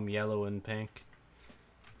just call them Yellow and Pink.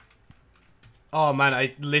 Oh man,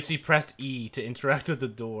 I literally pressed E to interact with the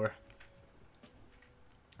door.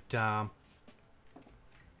 Damn.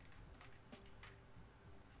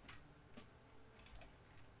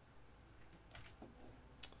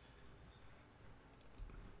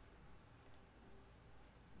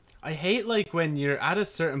 I hate like when you're at a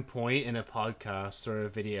certain point in a podcast or a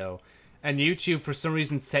video and YouTube for some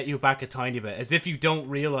reason set you back a tiny bit, as if you don't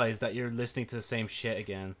realize that you're listening to the same shit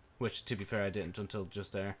again. Which, to be fair, I didn't until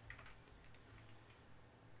just there.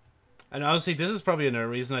 And honestly, this is probably another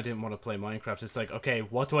reason I didn't want to play Minecraft. It's like, okay,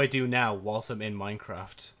 what do I do now whilst I'm in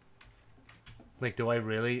Minecraft? Like, do I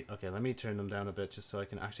really... Okay, let me turn them down a bit just so I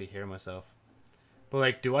can actually hear myself. But,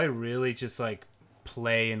 like, do I really just, like,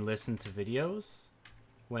 play and listen to videos?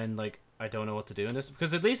 When, like, I don't know what to do in this.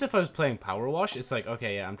 Because at least if I was playing Power Wash, it's like,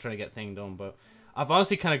 okay, yeah, I'm trying to get thing done. But I've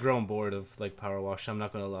honestly kind of grown bored of, like, Power Wash. I'm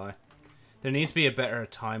not going to lie. There needs to be a better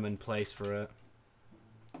time and place for it.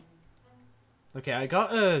 Okay, I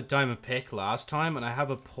got a diamond pick last time, and I have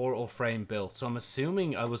a portal frame built. So I'm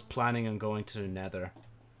assuming I was planning on going to the nether.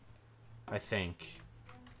 I think.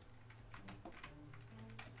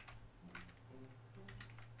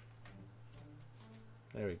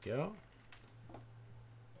 There we go.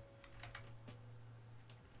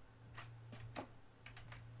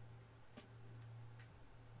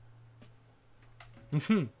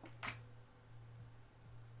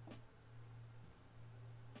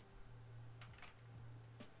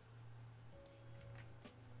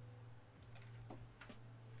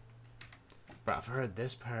 But I've heard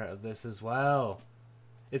this part of this as well.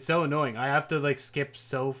 It's so annoying. I have to like skip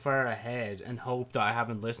so far ahead and hope that I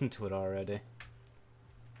haven't listened to it already.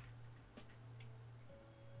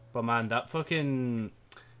 But man,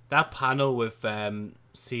 that panel with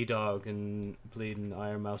Sea Dog and Bleeding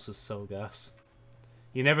Iron Mouse was so gas.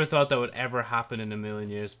 You never thought that would ever happen in a million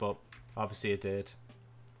years, but obviously it did.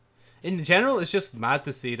 In general, it's just mad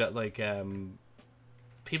to see that like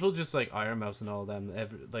people just like Iron Mouse and all them,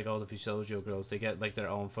 like all the Fushoujo girls, they get like their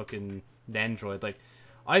own fucking Nendroid. Like,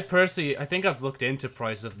 I think I've looked into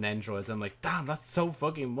prices of Nendroids. I'm like, damn, that's so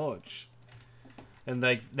fucking much. And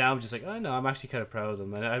like now I'm just like, oh no, I'm actually kind of proud of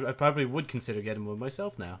them, and I probably would consider getting one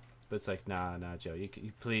myself now. But it's like, nah, Joe, you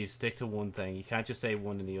please stick to one thing. You can't just say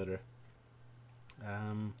one and the other.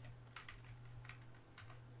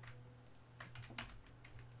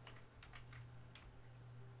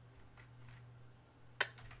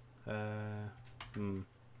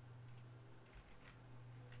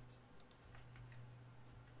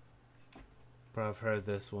 But I've heard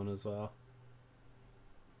this one as well.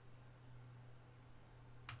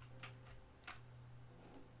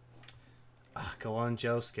 Ah, go on,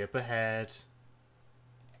 Joe. Skip ahead.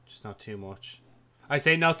 Just not too much. I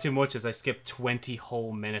say not too much as I skip 20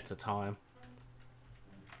 whole minutes of time.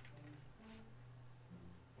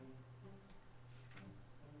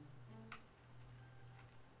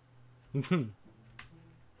 I'm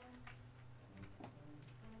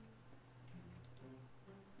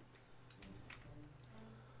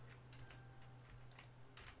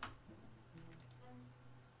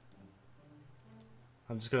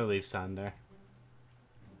just gonna leave sand there.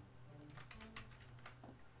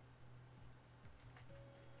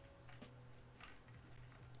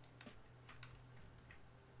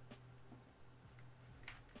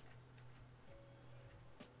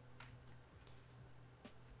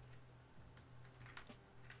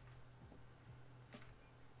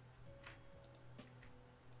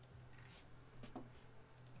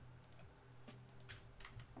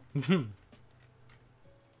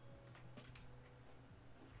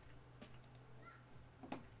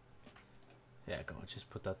 Yeah, go on, just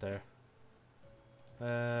put that there.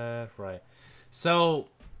 Right. So,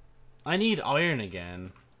 I need iron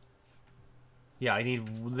again. Yeah, I need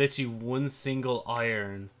literally one single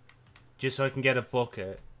iron just so I can get a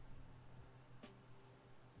bucket.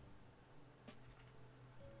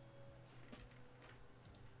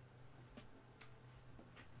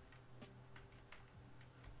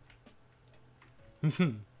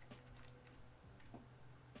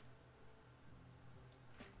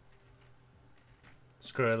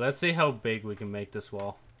 Screw it, let's see how big we can make this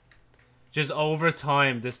wall. Just over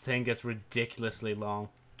time, this thing gets ridiculously long.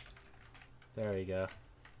 There you go.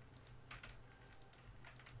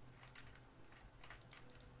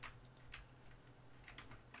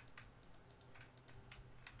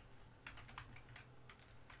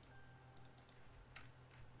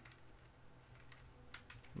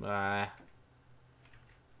 Ah.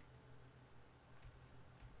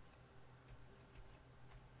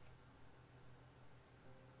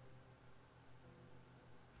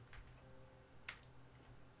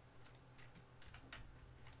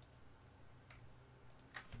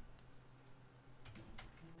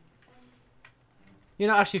 You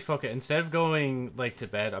know, actually, fuck it. Instead of going, like, to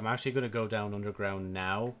bed, I'm actually going to go down underground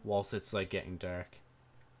now, whilst it's, like, getting dark.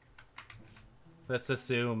 Let's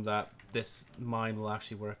assume that this mine will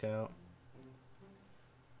actually work out.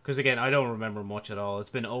 Because, again, I don't remember much at all. It's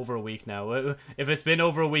been over a week now. If it's been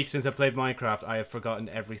over a week since I played Minecraft, I have forgotten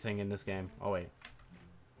everything in this game. Oh, wait.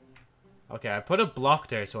 Okay, I put a block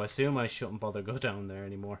there, so I assume I shouldn't bother go down there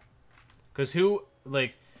anymore. Because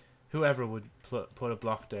whoever would put a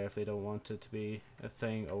block there if they don't want it to be a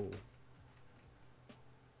thing. Oh.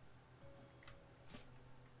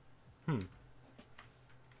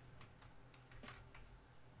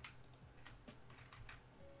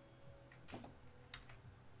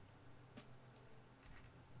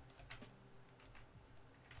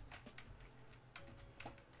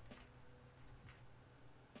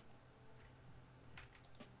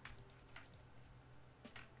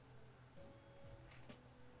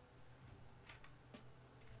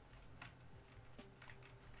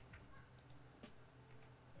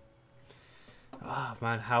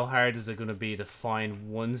 man, how hard is it gonna be to find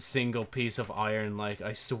one single piece of iron? Like,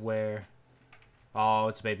 I swear. Oh,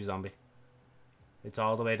 it's a baby zombie. It's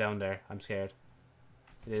all the way down there. I'm scared.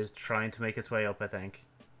 It is trying to make its way up, I think.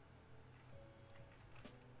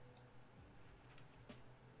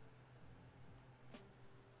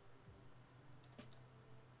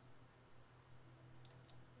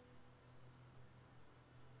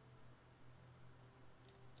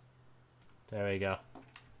 There we go.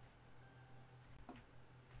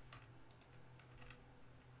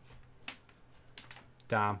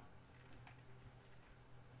 Damn.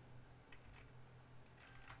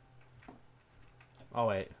 Oh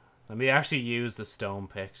wait, let me actually use the stone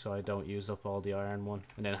pick so I don't use up all the iron one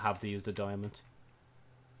and then have to use the diamond.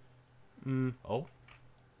 Oh.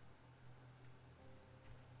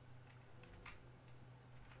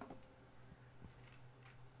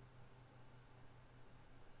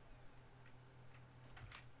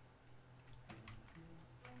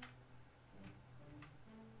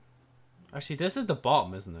 Actually, this is the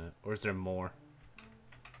bottom, isn't it? Or is there more?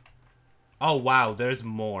 Oh wow, there's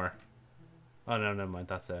more. Oh no, never mind,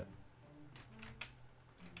 that's it.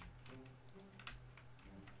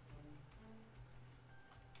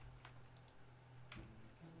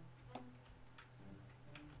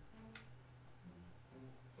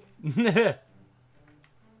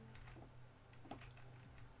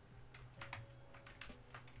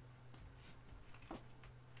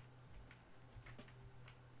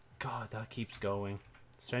 God, that keeps going.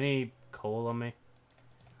 Is there any coal on me?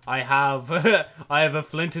 I have I have a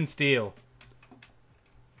flint and steel.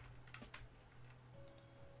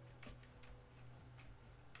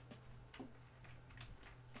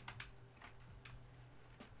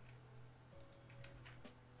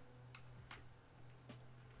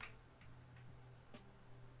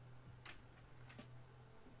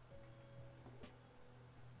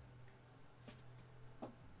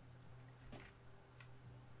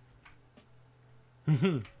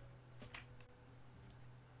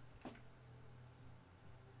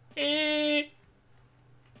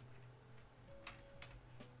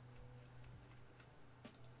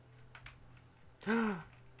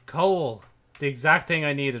 Coal. The exact thing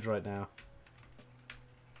I needed right now.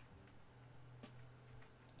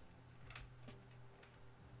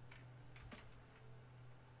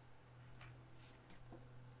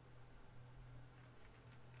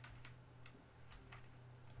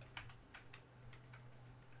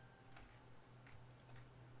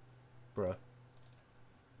 Bruh.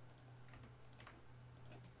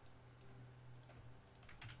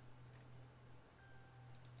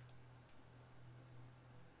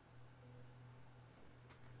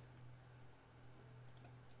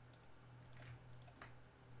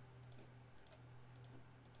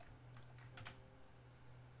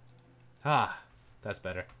 Ah, that's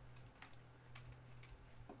better.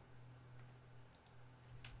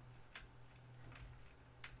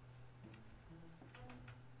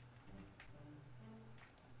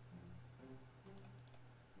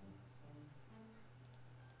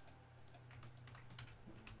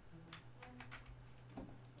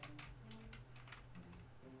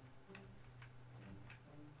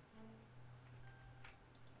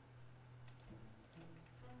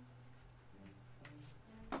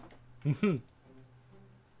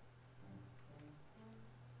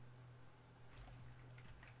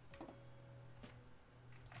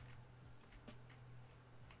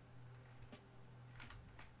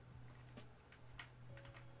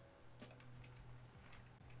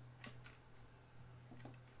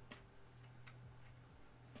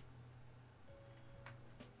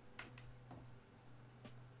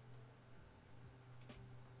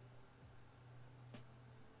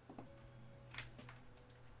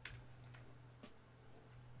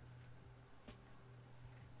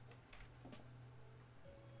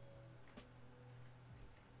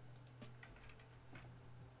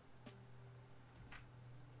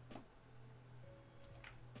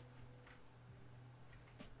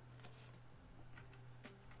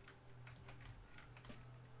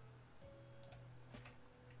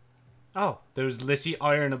 Oh, there was literally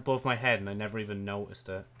iron above my head and I never even noticed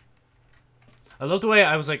it. I love the way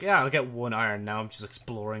I was like, yeah, I'll get one iron. Now I'm just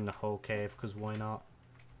exploring the whole cave, because why not?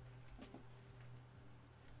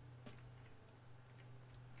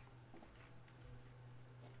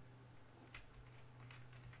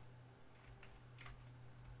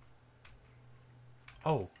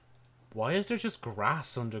 Oh, why is there just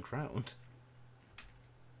grass underground?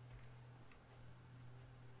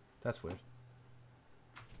 That's weird.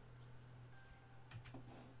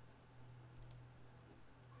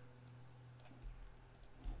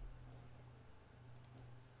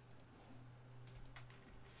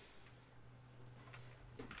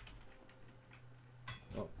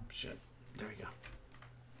 shit. There we go.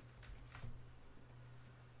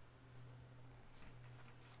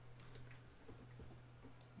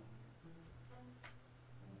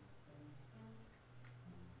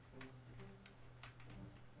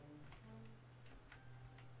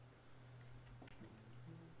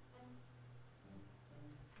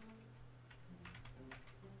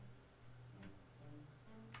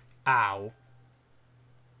 Ow.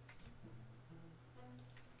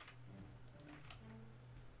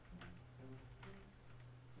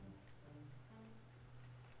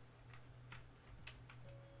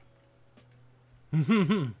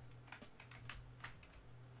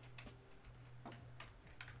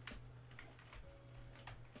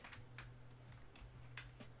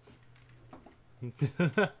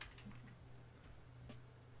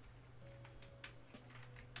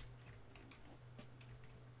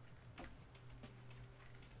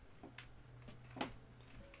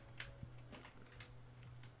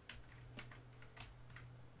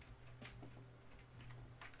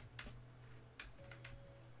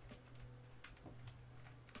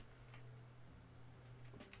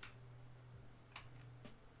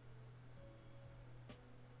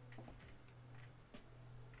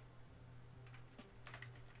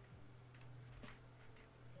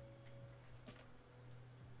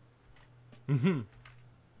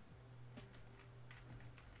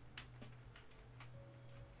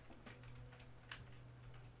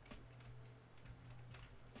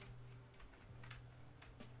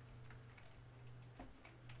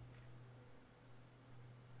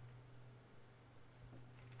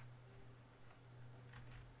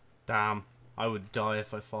 Damn, I would die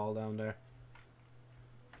if I fall down there.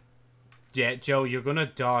 Yeah, Joe, you're gonna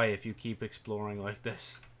die if you keep exploring like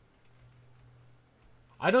this.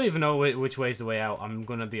 I don't even know which way's the way out, I'm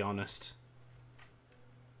gonna be honest.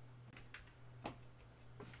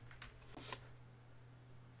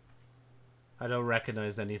 I don't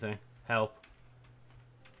recognize anything. Help.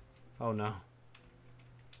 Oh no.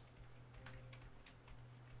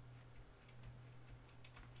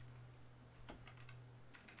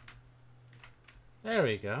 There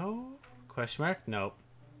we go. Question mark? Nope.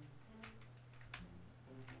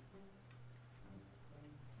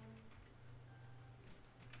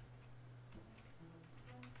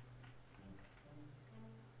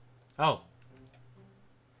 Oh.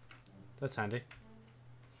 That's handy.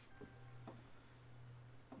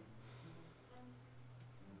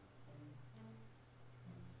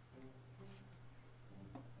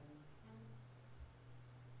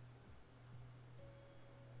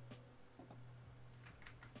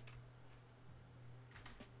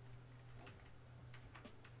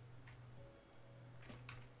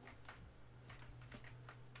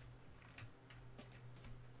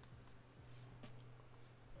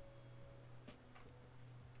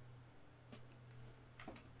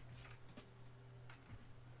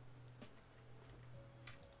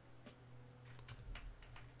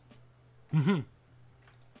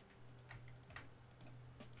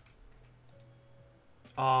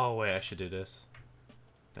 Oh, wait, I should do this.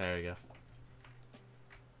 There we go.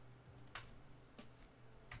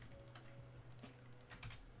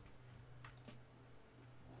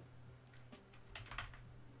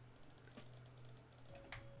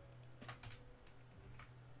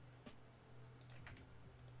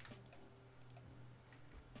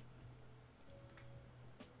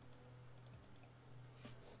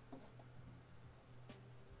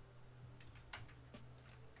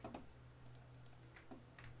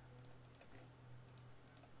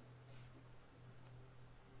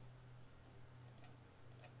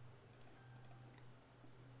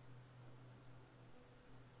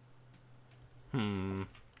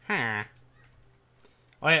 Huh.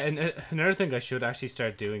 Oh yeah, and another thing I should actually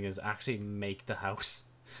start doing is actually make the house.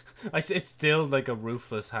 It's still like a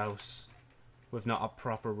roofless house with not a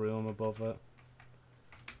proper room above it.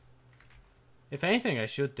 If anything, I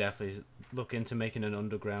should definitely look into making an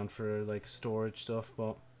underground for like storage stuff,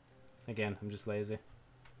 but again, I'm just lazy.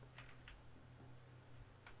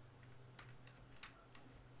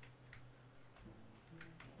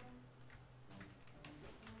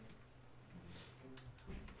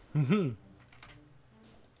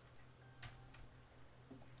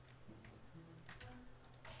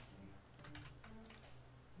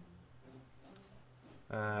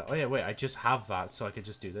 Oh yeah, wait, I just have that, so I could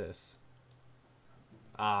just do this.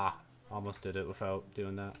 Ah, almost did it without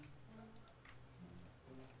doing that.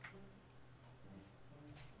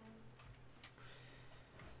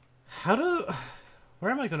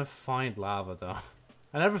 Where am I gonna find lava, though?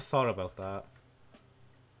 I never thought about that.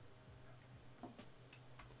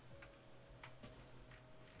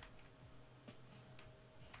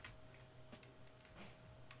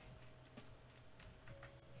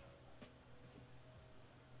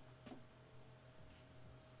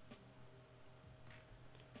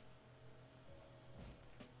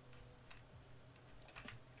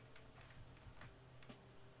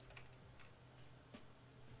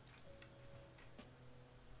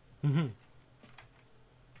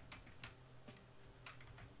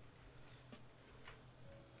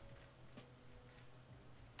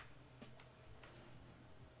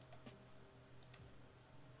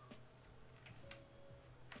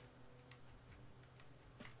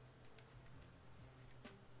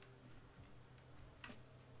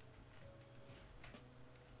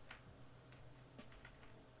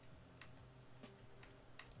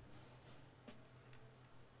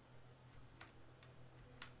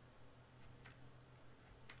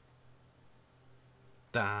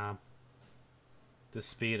 Damn. The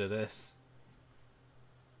speed of this.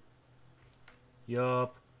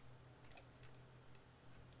 Yup.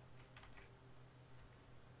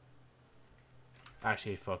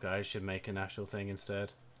 Actually, fuck it. I should make an actual thing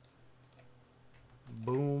instead.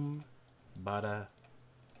 Boom. Bada.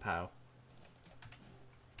 Pow.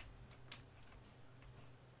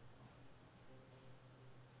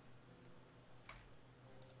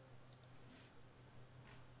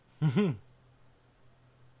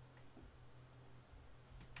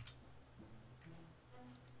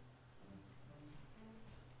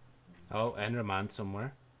 Oh, Enderman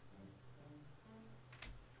somewhere.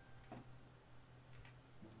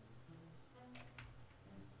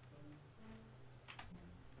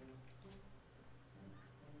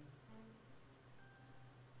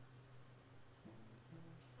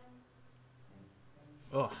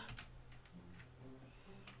 Ugh.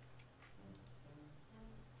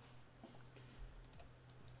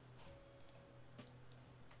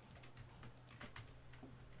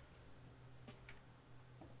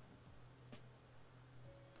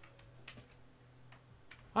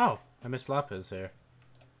 Oh, I missed Lapis here.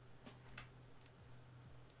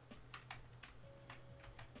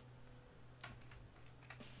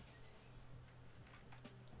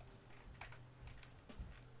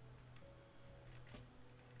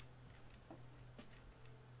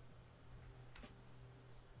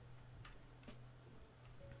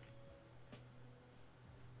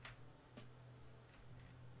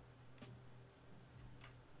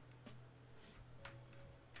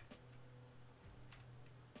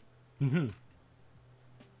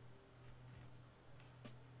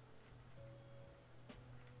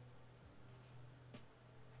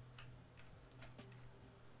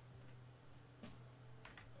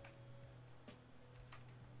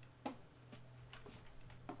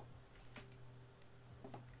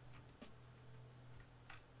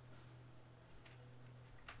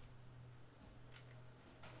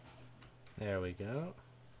 There we go.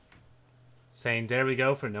 Saying there we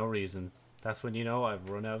go for no reason. That's when you know I've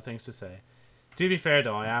run out of things to say. To be fair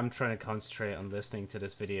though, I am trying to concentrate on listening to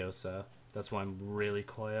this video, so that's why I'm really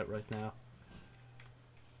quiet right now.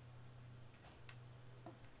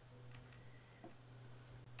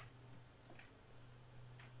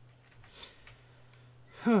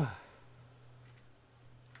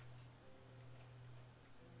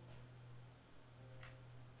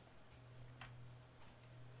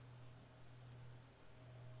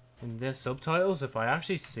 In the subtitles, if I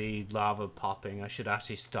actually see lava popping, I should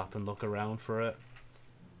actually stop and look around for it.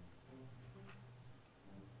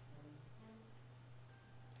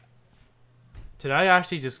 Did I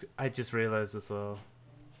actually I just realized as well.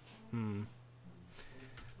 I'm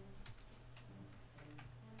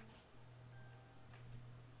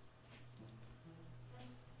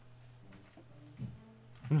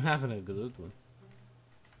having a good one.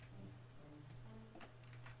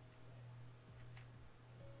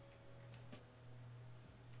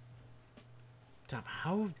 Damn,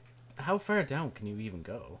 how far down can you even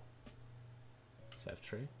go? Save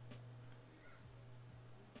tree.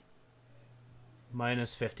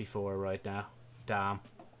 Minus 54 right now. Damn.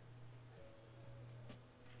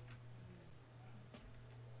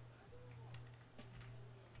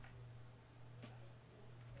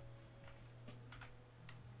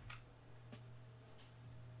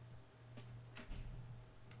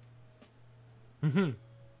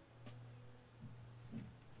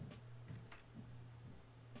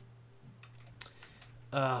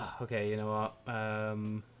 Okay, you know what?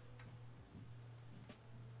 I'm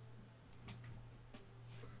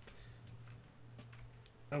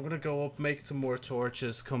gonna go up, make some more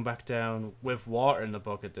torches, come back down with water in the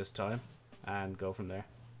bucket this time, and go from there.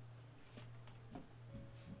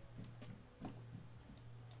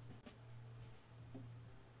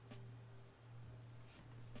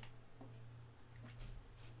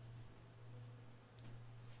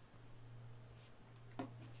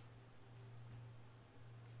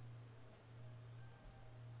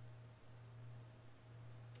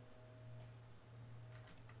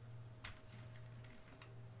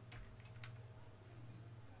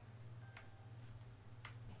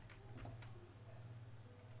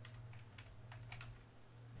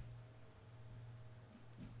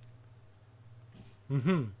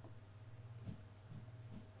 Mm-hmm.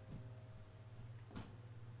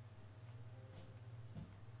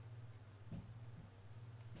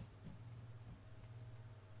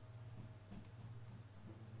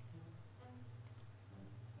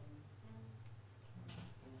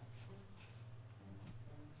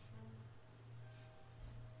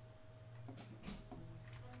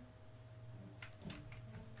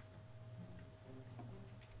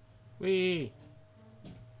 Wee.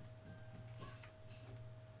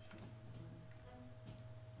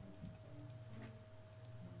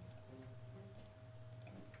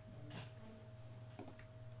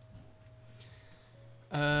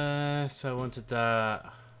 So I wanted the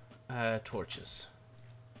torches.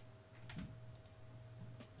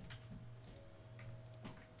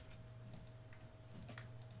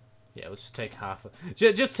 Yeah, let's just take half of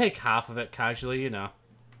just take half of it casually, you know.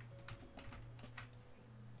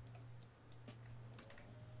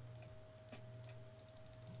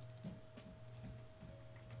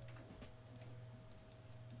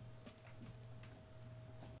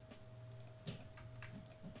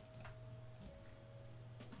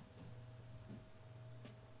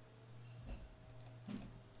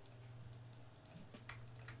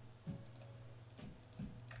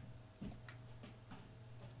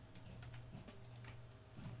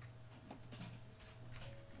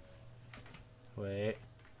 Wait.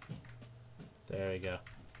 There we go.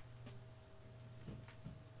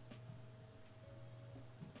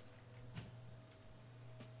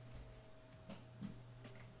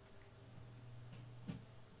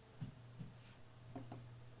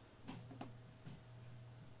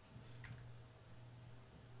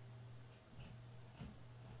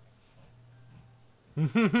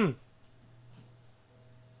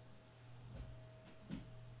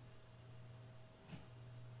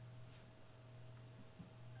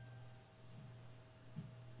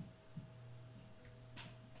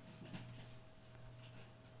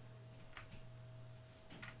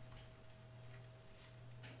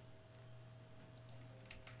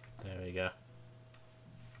 There we go.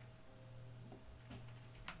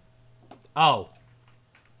 Oh.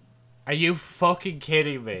 Are you fucking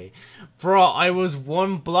kidding me? Bro, I was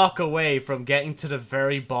one block away from getting to the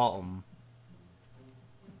very bottom.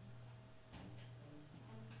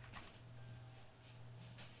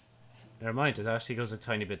 Never mind, it actually goes a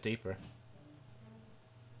tiny bit deeper.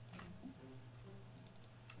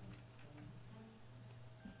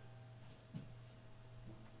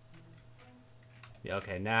 Yeah,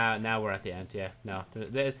 okay, now we're at the end, yeah. No,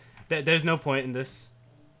 there's no point in this.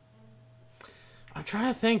 I'm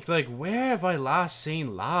trying to think, like, where have I last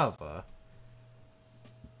seen lava?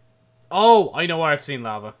 Oh, I know where I've seen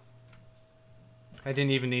lava. I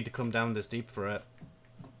didn't even need to come down this deep for it.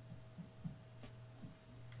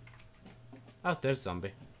 Oh, there's a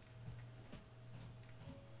zombie.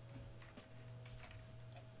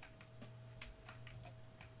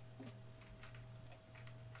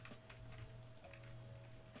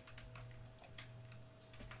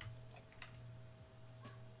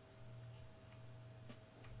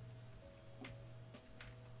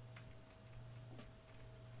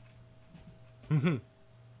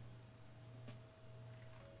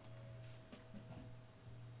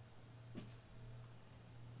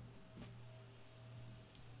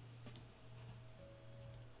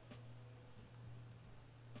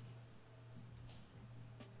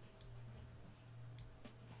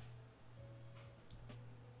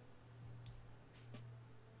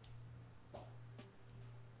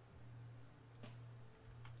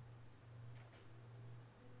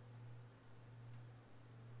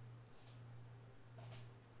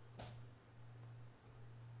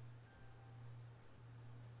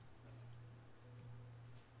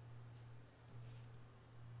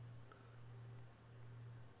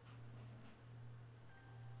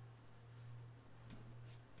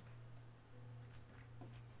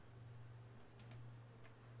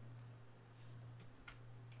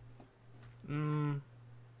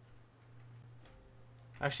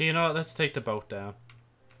 Actually, you know what? Let's take the boat down.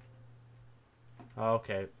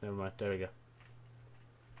 Okay, never mind. There we go.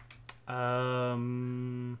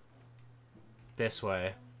 This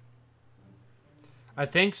way. I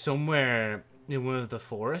think somewhere in one of the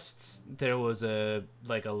forests there was a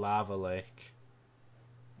lava lake.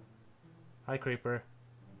 Hi, creeper.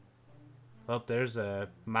 Oh, there's a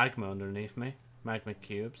magma underneath me. Magma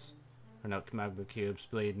cubes. Or not magma cubes,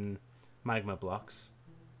 bleeding magma blocks.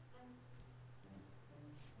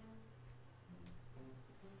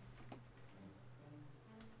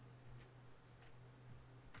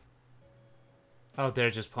 Oh,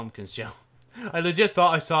 they're just pumpkins, Joe. I legit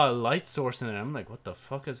thought I saw a light source in it. I'm like, what the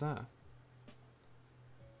fuck is that?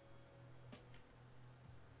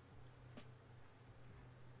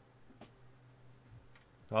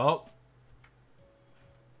 Oh.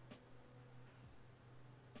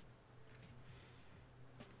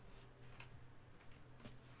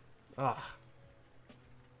 Ah.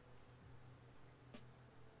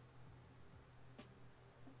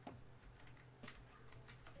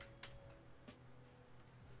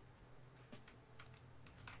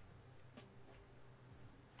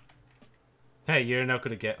 Hey, you're not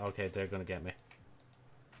gonna get... Okay, they're gonna get me.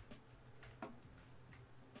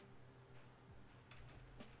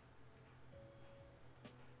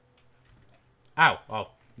 Ow! Oh.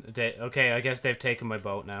 Okay, I guess they've taken my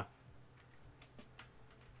boat now.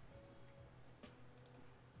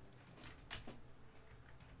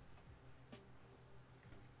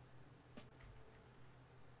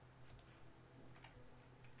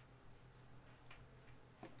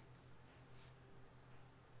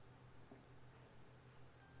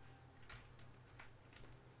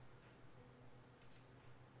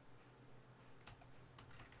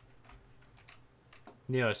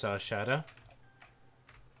 Knew I saw a shadow.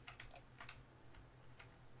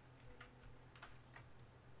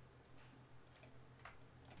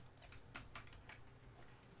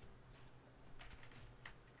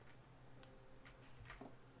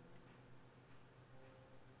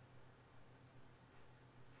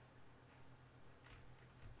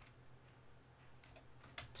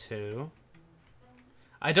 Two.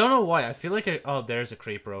 I don't know why. I feel like oh, there's a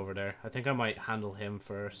creeper over there. I think I might handle him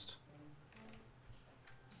first.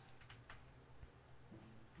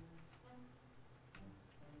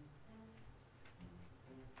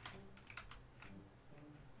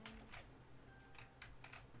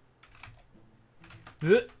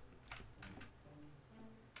 Ugh.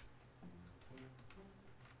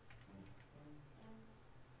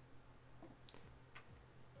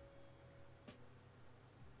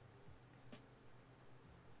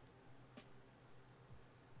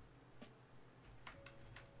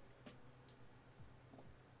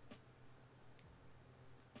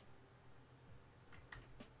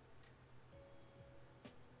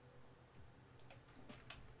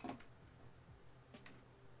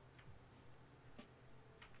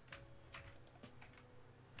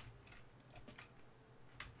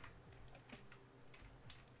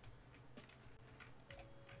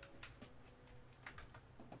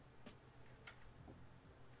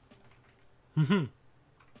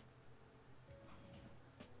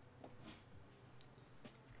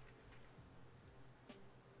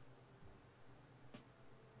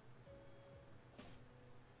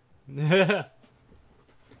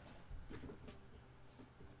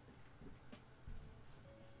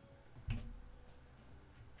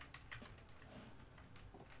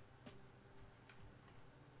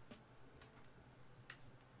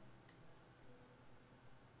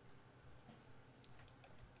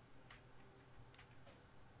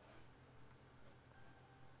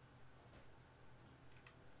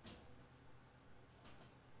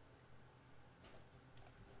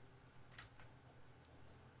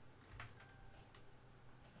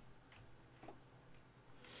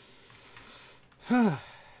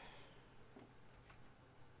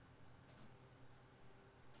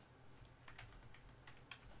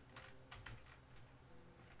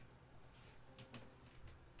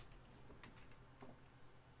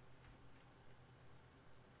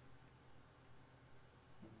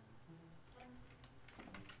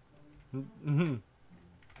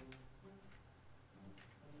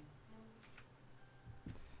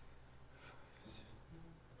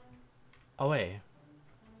 Oh wait.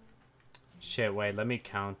 Shit, wait, let me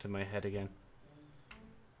count in my head again.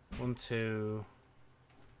 1, 2,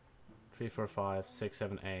 3, 4, 5, 6,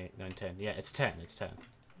 7, 8, 9, 10. Yeah, it's 10, it's 10.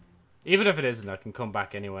 Even if it isn't, I can come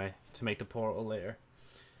back anyway to make the portal later.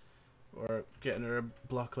 Or get another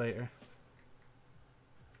block later.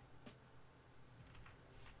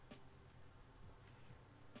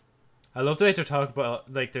 I love the way they're talking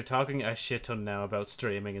about, like, they're talking a shit ton now about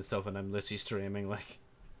streaming and stuff, and I'm literally streaming, like...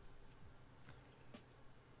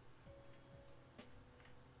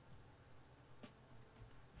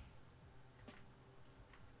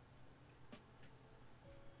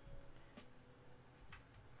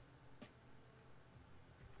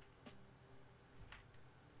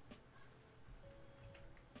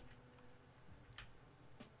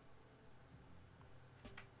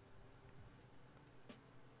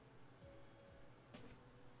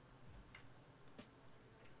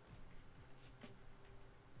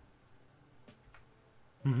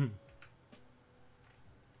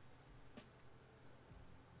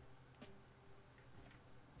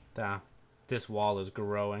 Damn. This wall is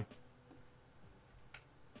growing.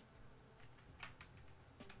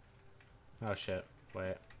 Oh shit.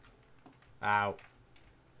 Wait. Ow.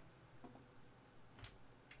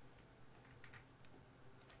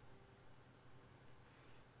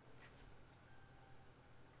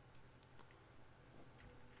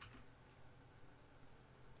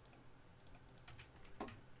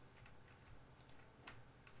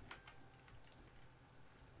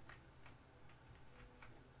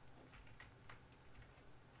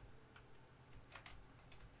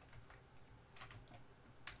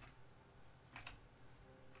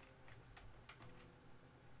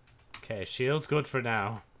 Okay, shield's good for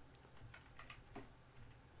now.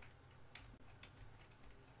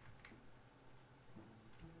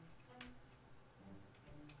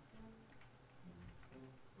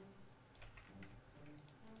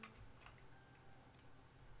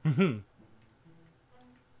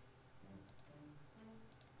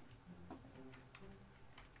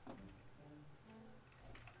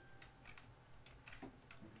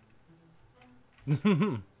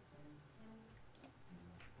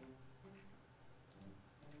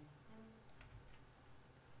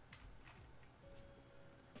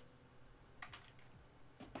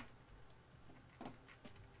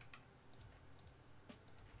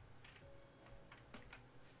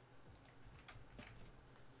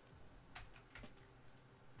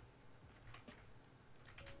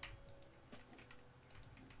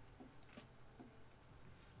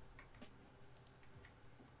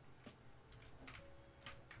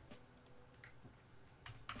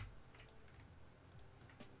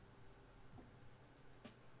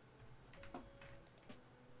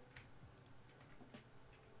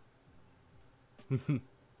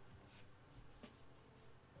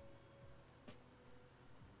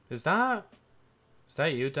 Is that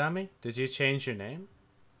you, Dammy? Did you change your name?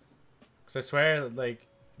 Because I swear, like,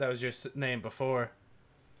 that was your name before.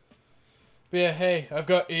 But yeah, hey, I've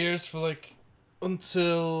got ears for, like,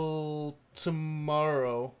 until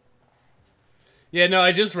tomorrow. Yeah, no,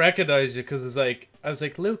 I just recognized you because it's like, I was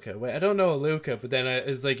like, Luca, wait, I don't know Luca, but then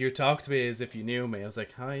it's like, you talked to me as if you knew me. I was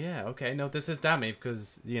like, oh yeah, okay, no, this is Dammy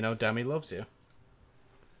because, you know, Dammy loves you.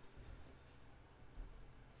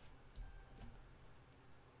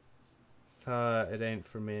 It ain't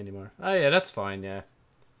for me anymore. Oh yeah, that's fine, yeah.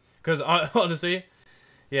 Because honestly,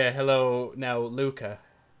 yeah, hello now, Luca.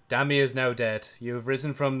 Dammy is now dead. You have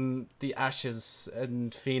risen from the ashes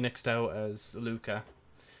and phoenixed out as Luca.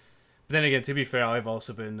 But then again, to be fair, I've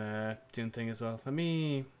also been doing things as well. Let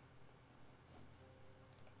me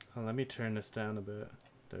turn this down a bit.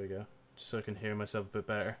 There we go. Just so I can hear myself a bit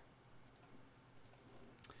better.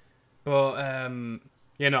 But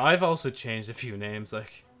you know, I've also changed a few names,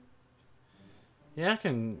 like. Yeah, I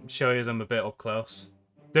can show you them a bit up close.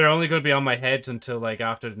 They're only going to be on my head until, like,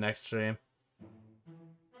 after the next stream.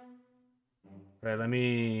 Right, let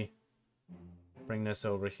me bring this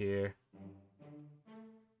over here.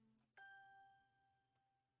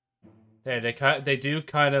 There, they do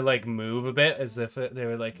kind of, like, move a bit as if they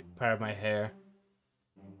were, like, part of my hair.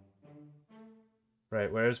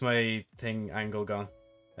 Right, where's my thing angle gone?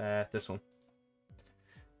 This one.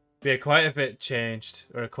 Yeah, quite a bit changed.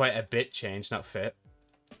 Or quite a bit changed, not fit.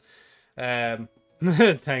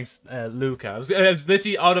 Thanks, Luca. I was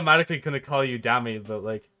literally automatically gonna call you Dammy, but,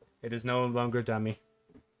 like, it is no longer Dammy.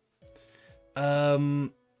 Yeah,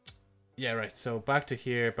 right, so back to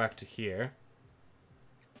here, back to here.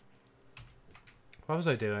 What was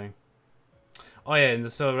I doing? Oh yeah,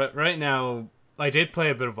 and so right now, I did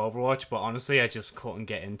play a bit of Overwatch, but honestly, I just couldn't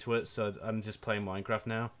get into it, so I'm just playing Minecraft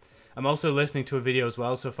now. I'm also listening to a video as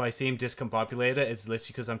well, so if I seem discombobulated, it's literally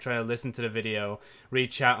because I'm trying to listen to the video,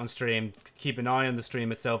 read chat on stream, keep an eye on the stream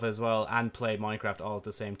itself as well, and play Minecraft all at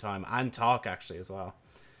the same time, and talk actually as well.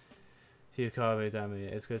 You call me, damn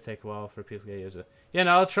it, it's going to take a while for people to get used to it. Yeah,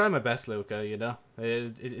 no, I'll try my best, Luca, you know?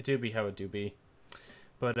 It do be how it do be.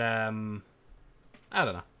 But, I don't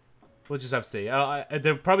know. We'll just have to see.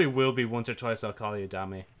 There probably will be once or twice I'll call you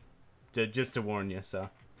Dammy. Just to warn you, so,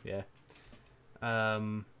 yeah.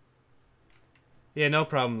 Yeah, no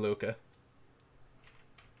problem, Luca.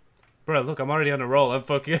 Bro, look, I'm already on a roll. I'm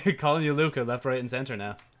fucking calling you Luca left, right, and center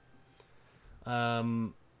now.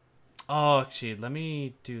 Oh, actually, let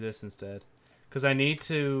me do this instead. Because I need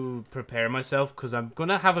to prepare myself, because I'm going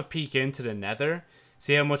to have a peek into the nether.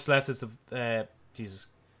 See how much left is of... Jesus.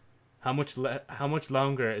 How much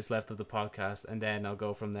longer is left of the podcast, and then I'll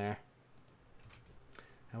go from there.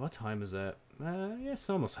 Now, what time is it? Yeah, it's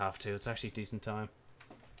almost 2:30. It's actually a decent time.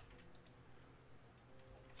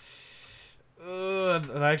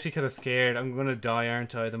 I'm actually kind of scared. I'm gonna die,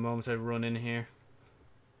 aren't I, the moment I run in here.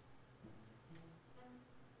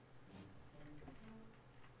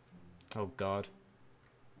 Oh god.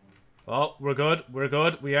 Oh, we're good. We're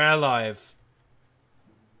good. We are alive.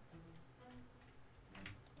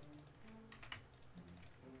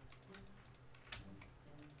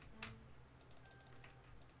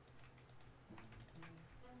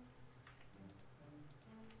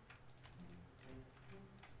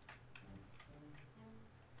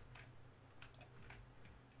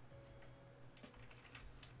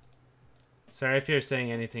 Sorry if you're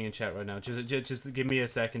saying anything in chat right now. Just give me a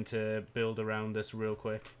second to build around this real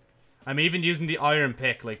quick. I'm even using the iron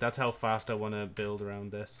pick. Like, that's how fast I want to build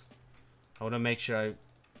around this. I want to make sure I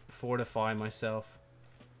fortify myself.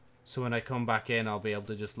 So when I come back in, I'll be able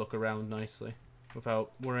to just look around nicely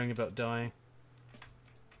without worrying about dying.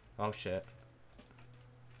 Oh shit.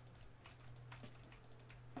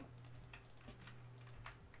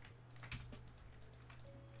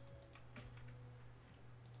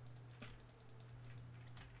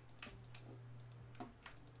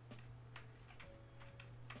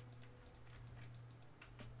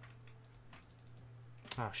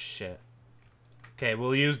 Oh shit. Okay,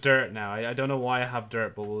 we'll use dirt now. I don't know why I have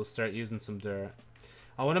dirt, but we'll start using some dirt.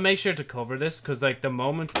 I want to make sure to cover this, because, like, the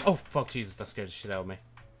moment... Oh, fuck, Jesus, that scared the shit out of me.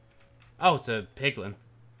 Oh, it's a piglin.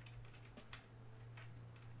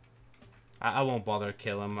 I won't bother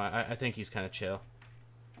kill him. I think he's kind of chill.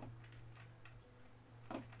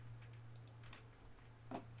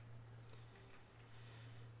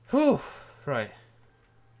 Whew. Right.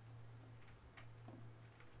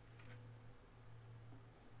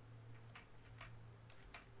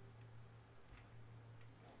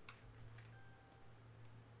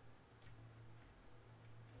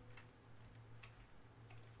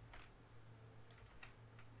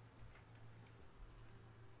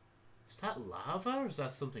 Is that lava or is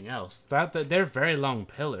that something else? They're very long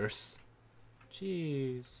pillars.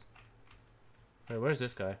 Jeez. Wait, where's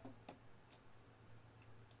this guy?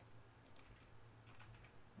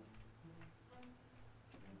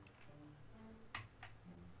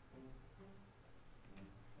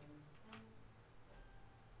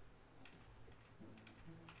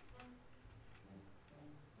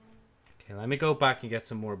 Okay, let me go back and get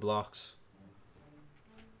some more blocks.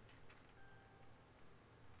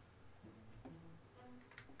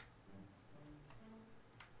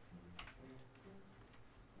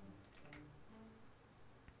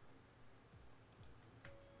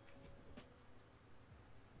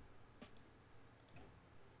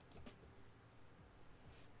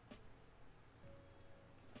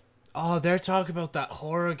 Oh, they're talking about that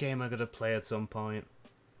horror game I'm gonna play at some point.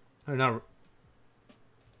 Or not.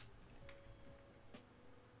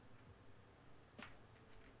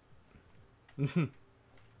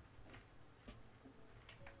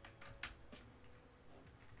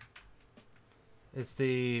 It's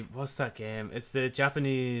the... What's that game? It's the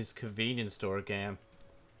Japanese convenience store game.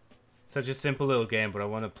 Such a simple little game, but I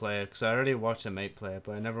want to play it. Because I already watched a mate play it,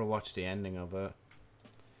 but I never watched the ending of it.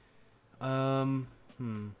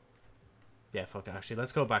 Yeah, fuck it. Actually,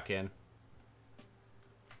 let's go back in.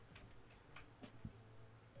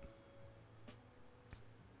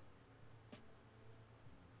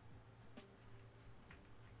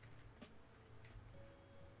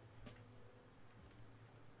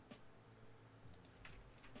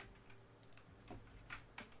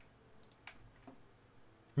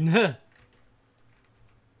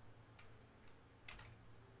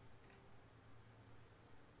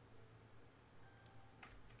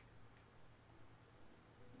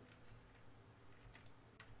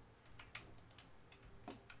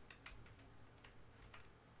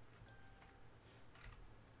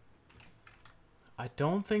 I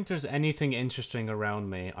don't think there's anything interesting around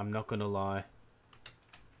me. I'm not gonna lie.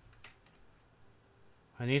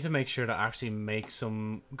 I need to make sure to actually make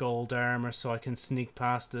some gold armor so I can sneak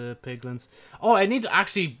past the piglins. Oh, I need to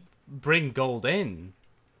actually bring gold in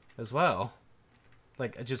as well.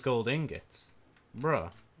 Like, just gold ingots.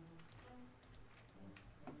 Bruh.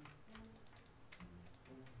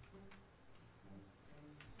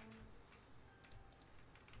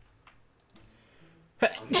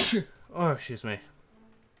 Oh, excuse me.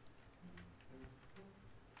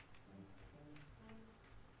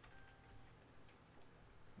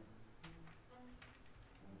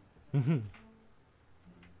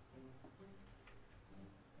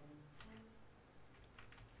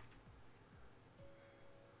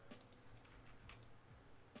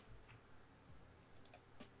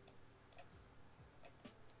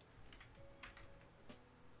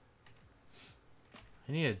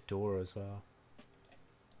 I need a door as well.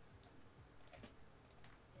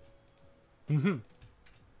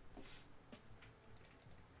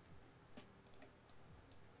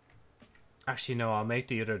 Actually, no, I'll make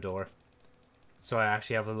the other door. So I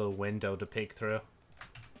actually have a little window to peek through.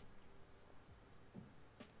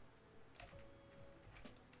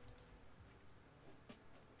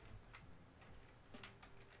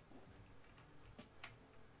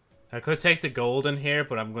 I could take the gold in here,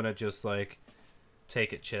 but I'm gonna just, like,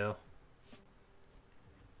 take it chill.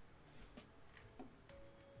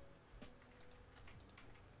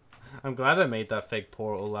 I'm glad I made that fake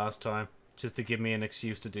portal last time, just to give me an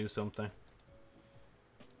excuse to do something.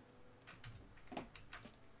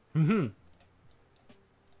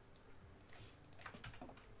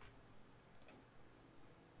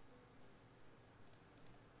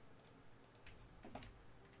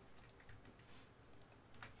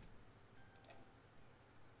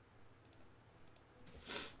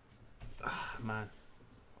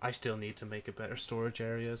 I still need to make a better storage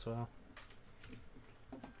area as well.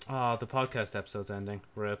 Oh, the podcast episode's ending.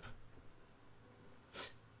 RIP.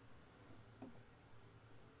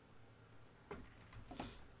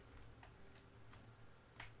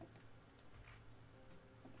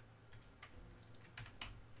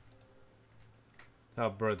 Oh,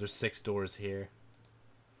 bro, there's 6 doors here.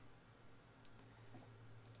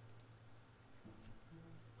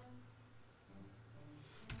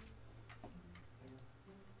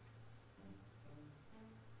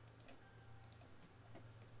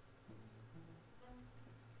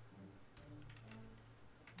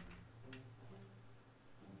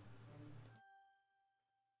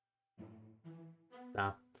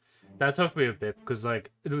 Nah. That took me a bit, because, like,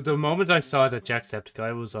 the moment I saw that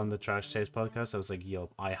Jacksepticeye was on the Trash Taste podcast, I was like, yo,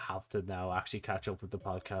 I have to now actually catch up with the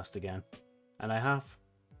podcast again. And I have.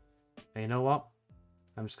 And you know what?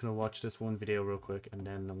 I'm just going to watch this one video real quick, and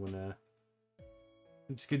then I'm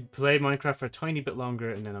just going to play Minecraft for a tiny bit longer,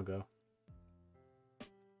 and then I'll go.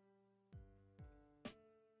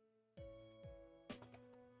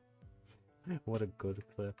 What a good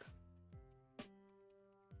clip.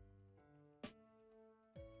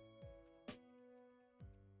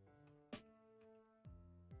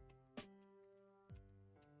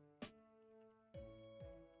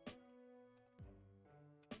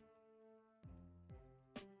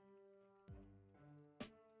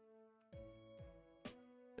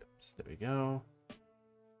 There we go.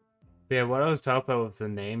 But yeah, what I was talking about with the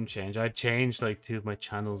name change, I changed like 2 of my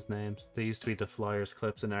channel's names. They used to be the Flyers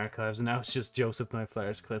Clips and Archives, and now it's just Joseph Knight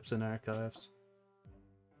Flyers Clips and Archives.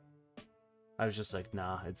 I was just like,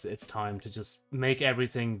 nah, it's time to just make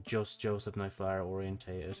everything just Joseph Knight Flyer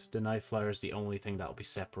orientated. The Knight Flyer is the only thing that'll be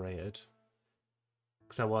separated.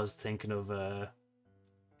 Because I was thinking of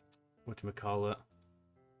whatchamacallit.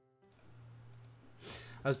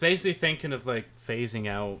 I was basically thinking of, like, phasing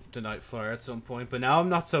out the Night Flyer at some point, but now I'm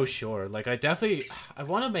not so sure. Like, I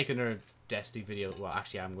want to make another Destiny video. Well,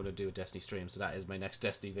 actually, I'm going to do a Destiny stream, so that is my next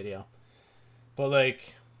Destiny video. But,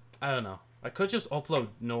 like, I don't know. I could just upload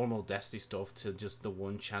normal Destiny stuff to just the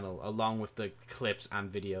one channel, along with the clips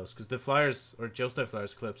and videos. Because the Flyers, or Joe's Night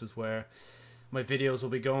Flyers clips, is where my videos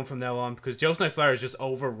will be going from now on. Because Joe's Night Flyer is just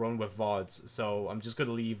overrun with VODs, so I'm just going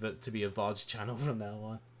to leave it to be a VODs channel from now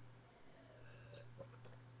on.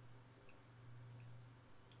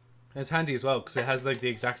 And it's handy as well, because it has like the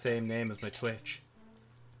exact same name as my Twitch.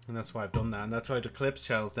 And that's why I've done that. And that's why the clips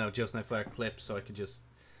channel's now Just Night Flare Clips, so I can just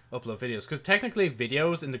upload videos. Because technically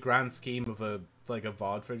videos, in the grand scheme of a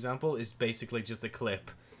VOD, for example, is basically just a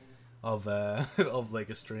clip of of like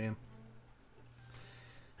a stream.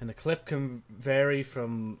 And the clip can vary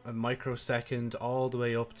from a microsecond all the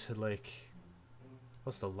way up to like,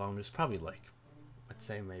 what's the longest? Probably like, I'd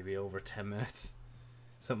say maybe over 10 minutes.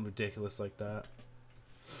 Something ridiculous like that.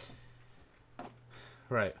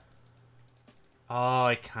 Right. Oh,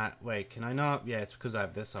 I can't. Wait, can I not? Yeah, it's because I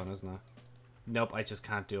have this on, isn't it? Nope, I just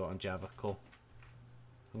can't do it on Java. Cool.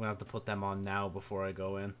 I'm going to have to put them on now before I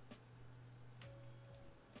go in.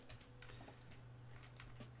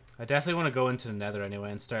 I definitely want to go into the Nether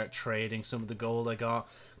anyway and start trading some of the gold I got.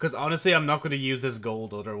 Because honestly, I'm not going to use this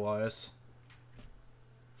gold otherwise.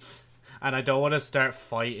 And I don't want to start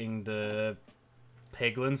fighting the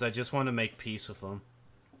piglins. I just want to make peace with them.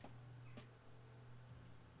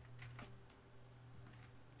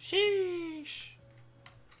 Sheesh.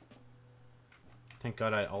 Thank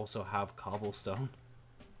God I also have cobblestone.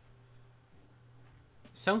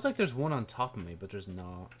 Sounds like there's one on top of me, but there's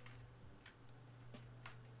not.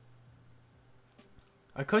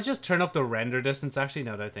 I could just turn up the render distance actually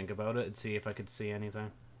now that I think about it and see if I could see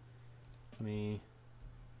anything. Let me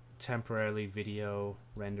temporarily video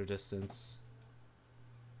render distance.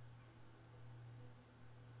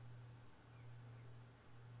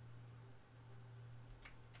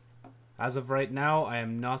 As of right now, I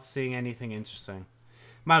am not seeing anything interesting.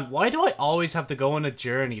 Man, why do I always have to go on a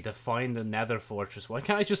journey to find a nether fortress? Why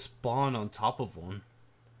can't I just spawn on top of one?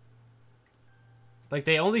 Like,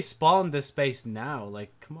 they only spawn this space now.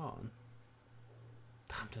 Like, come on.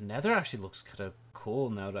 Damn, the nether actually looks kind of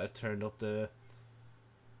cool now that I've turned up the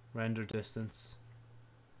render distance.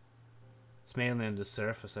 It's mainly on the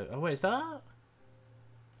surface. Oh, wait, is that?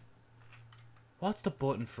 What's the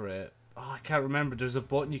button for it? Oh, I can't remember. There's a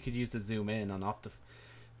button you could use to zoom in on Optifine.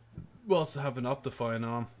 We also have an Optifine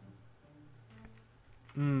on.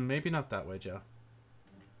 Maybe not that way, Joe.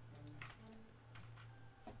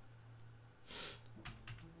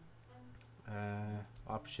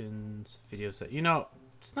 Options, video set. You know,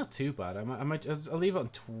 it's not too bad. I'll leave it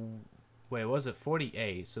on wait, what was it?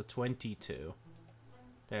 48, so 22.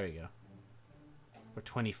 There you go. Or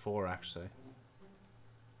 24, actually.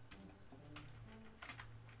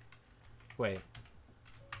 Wait.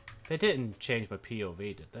 They didn't change my POV,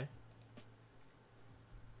 did they?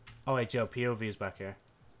 Oh wait, Joe, POV is back here.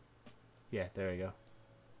 Yeah, there you go.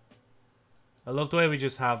 I love the way we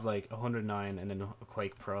just have like 109 and then a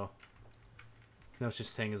Quake Pro. No such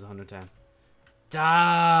thing as 110.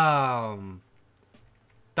 Damn!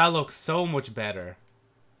 That looks so much better.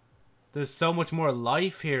 There's so much more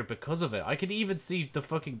life here because of it. I could even see the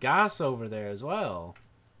fucking gas over there as well.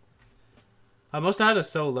 I must have had it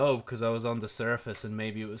so low because I was on the surface and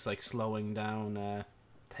maybe it was like slowing down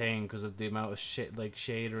thing because of the amount of shit like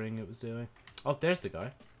shadering it was doing. Oh, there's the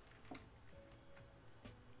guy.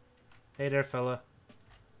 Hey there, fella.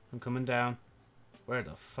 I'm coming down. Where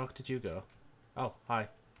the fuck did you go? Oh, hi.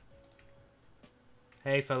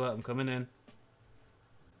 Hey, fella, I'm coming in.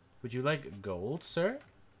 Would you like gold, sir?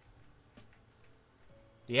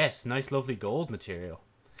 Yes, nice lovely gold material.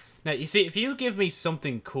 Now, you see, if you give me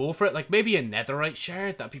something cool for it, like maybe a netherite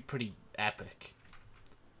shard, that'd be pretty epic.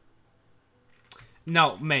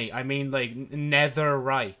 No, mate, I mean like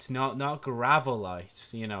netherite, not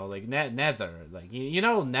gravelite, you know, like nether, like, you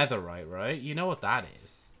know netherite, right? You know what that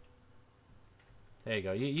is. There you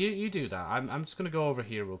go, you do that. I'm just gonna go over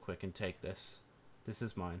here real quick and take this. This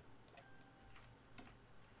is mine.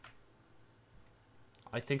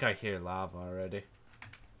 I think I hear lava already.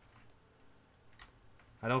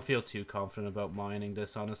 I don't feel too confident about mining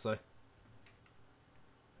this, honestly.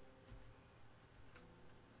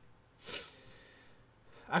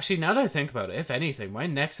 Actually, now that I think about it, if anything, my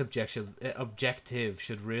next objective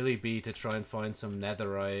should really be to try and find some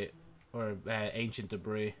netherite or ancient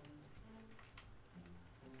debris.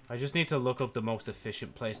 I just need to look up the most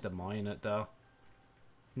efficient place to mine it, though.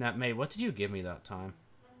 Now, mate, what did you give me that time?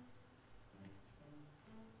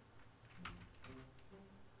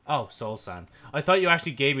 Oh, soul sand. I thought you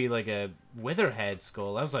actually gave me like a witherhead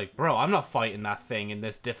skull. I was like, bro, I'm not fighting that thing in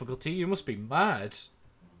this difficulty. You must be mad.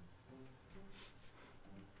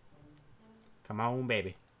 Come on,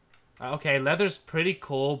 baby. Okay, leather's pretty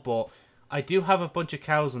cool, but I do have a bunch of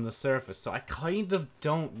cows on the surface, so I kind of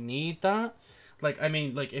don't need that. Like, I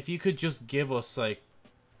mean, like, if you could just give us, like...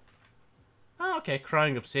 Oh, okay,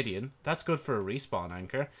 crying obsidian. That's good for a respawn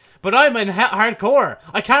anchor. But I'm in hardcore!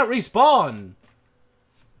 I can't respawn!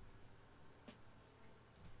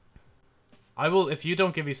 I will, if you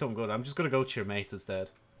don't give me something good, I'm just gonna go to your mates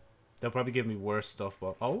instead. They'll probably give me worse stuff,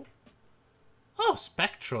 but... Oh? Oh,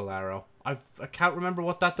 spectral arrow. I can't remember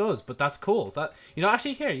what that does, but that's cool. That, you know,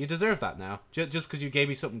 actually, here, you deserve that now. Just because you gave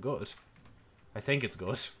me something good. I think it's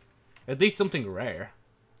good. At least something rare.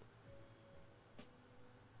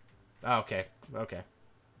 Oh, okay, okay.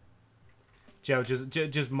 Joe,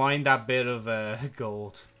 just mine that bit of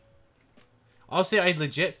gold. Honestly, I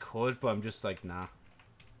legit could, but I'm just like, nah.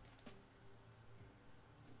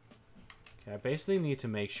 Okay, I basically need to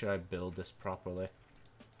make sure I build this properly.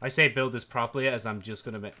 I say build this properly as I'm just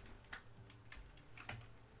gonna make...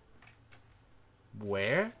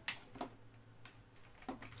 Where?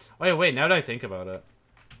 Oh yeah, wait, now that I think about it.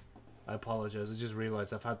 I apologize, I just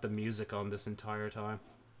realized I've had the music on this entire time.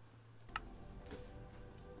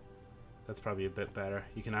 That's probably a bit better.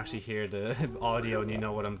 You can actually hear the audio and you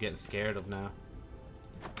know what I'm getting scared of now.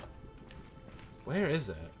 Where is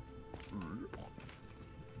it?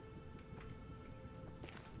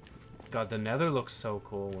 God, the nether looks so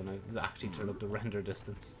cool when I actually turn up the render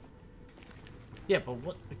distance. Yeah, but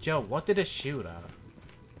what... Joe, what did it shoot at?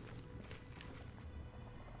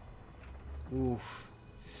 Oof.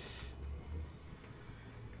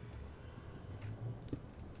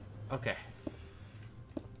 Okay.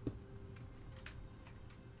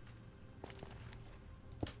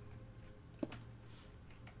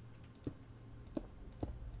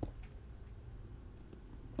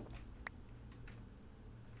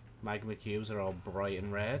 Magma cubes are all bright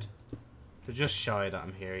and red. They're just shy that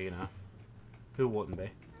I'm here, you know. Who wouldn't be?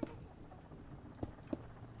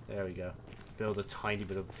 There we go. Build a tiny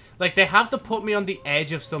bit of... Like, they have to put me on the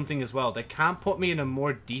edge of something as well. They can't put me in a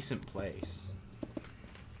more decent place.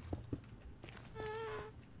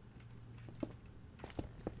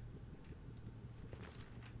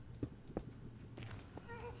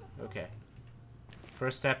 Okay.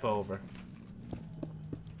 First step over.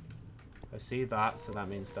 I see that, so that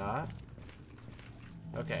means that.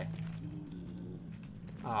 Okay.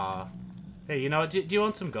 Ah. Hey, you know, do you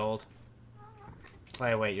want some gold?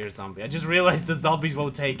 Wait, you're a zombie. I just realized the zombies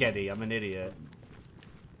won't take any. I'm an idiot.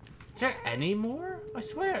 Is there any more? I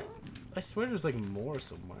swear there's like more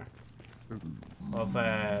somewhere. Of,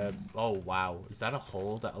 oh wow. Is that a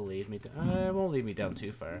hole that'll lead me down? It won't lead me down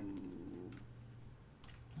too far.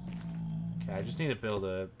 Okay, I just need to build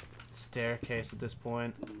a staircase at this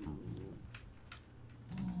point.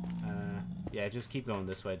 Yeah, just keep going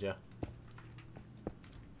this way, Joe.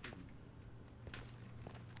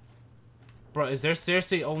 Bro, is there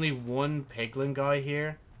seriously only one piglin guy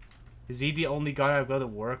here? Is he the only guy I've got to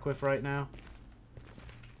work with right now?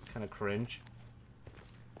 Kind of cringe.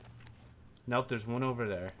 Nope, there's one over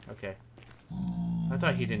there. Okay. I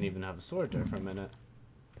thought he didn't even have a sword there for a minute.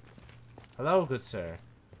 Hello, good sir.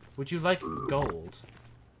 Would you like gold?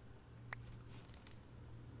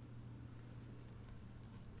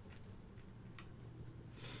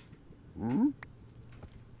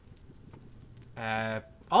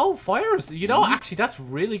 Oh, fires! You know, actually, that's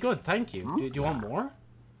really good. Thank you. Do you want more?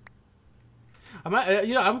 I might,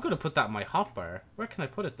 you know, I'm gonna put that in my hotbar. Where can I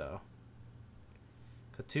put it though?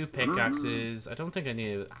 Got 2 pickaxes. I don't think I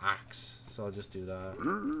need an axe, so I'll just do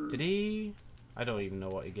that. Did he? I don't even know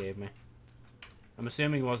what he gave me. I'm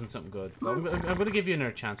assuming it wasn't something good. But I'm gonna give you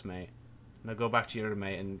another chance, mate. And I'll go back to your other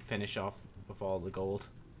mate and finish off with all the gold.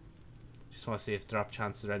 Just want to see if drop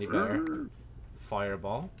chances are any better.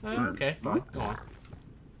 Fireball. Okay, fine. Go on.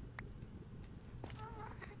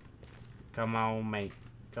 Come on, mate.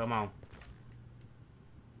 Come on.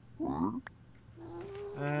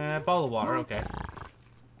 Bottle of water. Okay.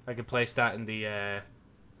 I can place that in the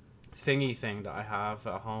thingy thing that I have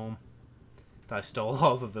at home that I stole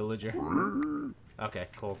off a villager. Okay,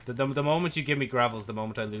 cool. The moment you give me gravels, the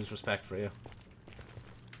moment I lose respect for you.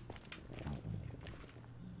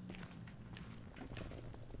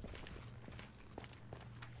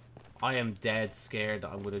 I am dead scared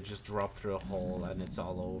that I'm going to just drop through a hole and it's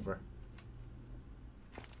all over.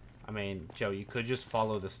 I mean, Joe, you could just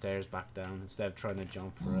follow the stairs back down instead of trying to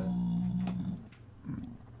jump for it.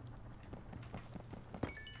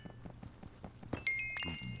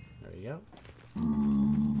 There you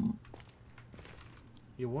go.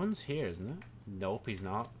 Your one's here, isn't it? Nope, he's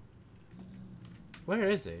not. Where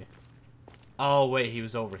is he? Oh, wait, he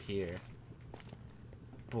was over here.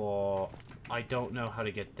 But I don't know how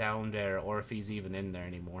to get down there or if he's even in there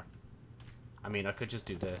anymore. I mean, I could just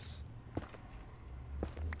do this.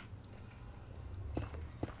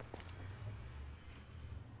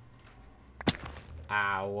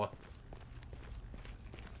 Ow.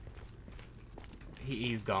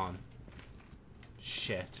 He's gone.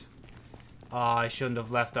 Shit. Oh, I shouldn't have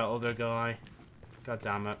left that other guy. God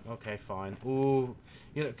damn it. Okay, fine. Ooh.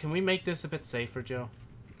 You know, can we make this a bit safer, Joe?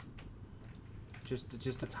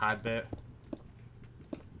 Just a tad bit.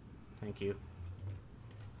 Thank you.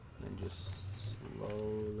 And then just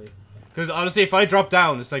slowly. Because honestly, if I drop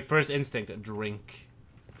down, it's like first instinct, a drink.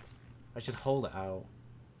 I should hold it out.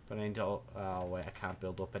 But I need to... Oh, wait, I can't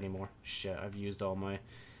build up anymore. Shit, I've used all my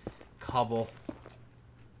cobble.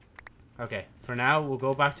 Okay, for now, we'll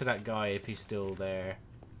go back to that guy if he's still there.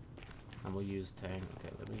 And we'll use Tang. Okay,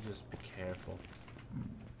 let me just be careful.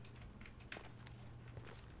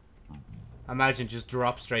 Imagine just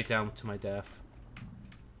drop straight down to my death.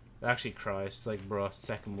 It actually cries. It's like, bro,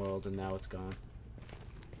 second world and now it's gone.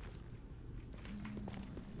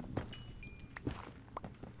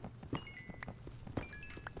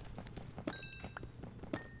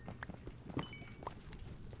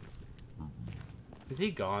 Is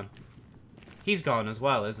he gone? He's gone as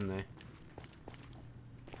well, isn't he?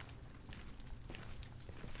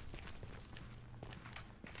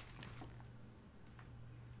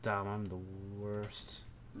 Damn, I'm the worst.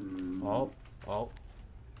 Oh, oh.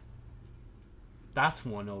 That's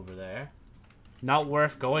one over there. Not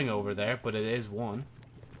worth going over there, but it is one.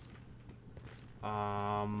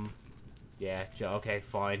 Yeah, okay,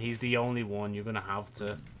 fine. He's the only one. You're gonna have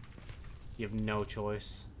to... You have no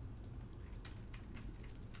choice.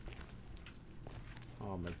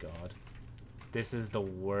 Oh my god. This is the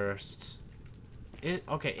worst.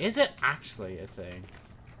 Okay, is it actually a thing?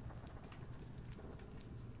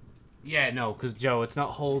 Yeah, no, because Joe, it's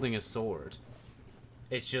not holding a sword.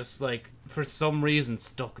 It's just, like, for some reason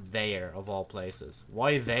stuck there, of all places.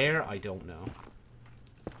 Why there? I don't know.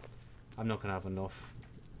 I'm not gonna have enough.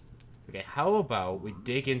 Okay, how about we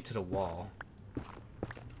dig into the wall.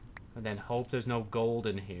 And then hope there's no gold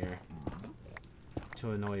in here.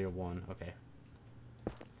 To annoy your one. Okay.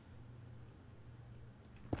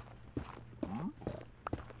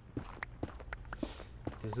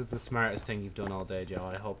 This is the smartest thing you've done all day, Joe.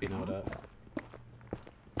 I hope you know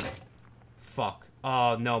that. Fuck.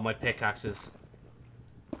 Oh, no, my pickaxes.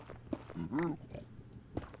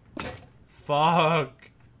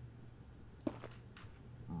 Fuck.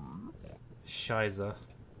 Scheiße.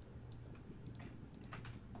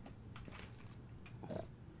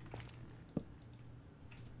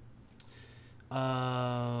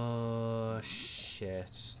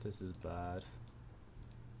 Shit. This is bad.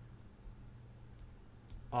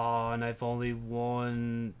 Oh, and I've only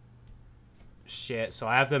one shit, so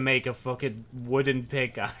I have to make a fucking wooden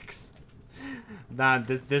pickaxe. Man,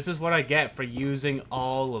 this is what I get for using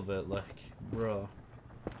all of it, like, bro.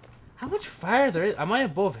 How much farther is... Am I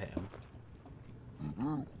above him?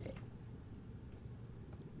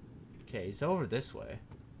 Okay, he's over this way.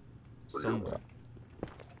 Somewhere.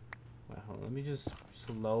 Wait, hold on, let me just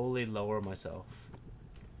slowly lower myself.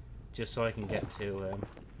 Just so I can get to him.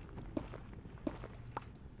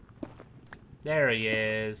 There he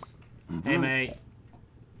is. Hey, mate.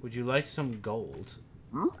 Would you like some gold?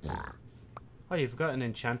 Oh, you've got an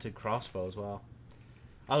enchanted crossbow as well.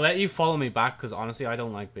 I'll let you follow me back, because honestly, I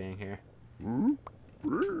don't like being here.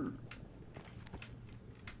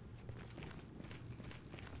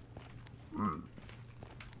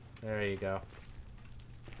 There you go.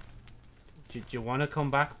 Do you want to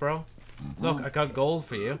come back, bro? Look, I got gold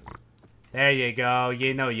for you. There you go.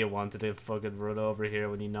 You know you wanted to fucking run over here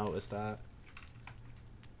when you noticed that.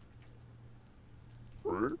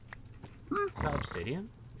 Is that obsidian?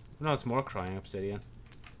 No, it's more crying obsidian.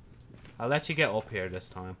 I'll let you get up here this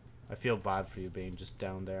time. I feel bad for you being just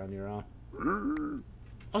down there on your own.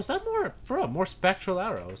 Oh, is that more... Bro, more spectral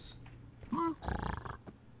arrows.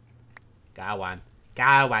 Go on. Go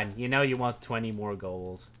on. You know you want 20 more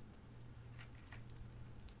gold.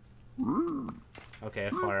 Okay,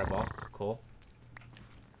 a fireball. Cool.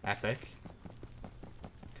 Epic.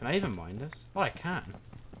 Can I even mine this? Oh, I can.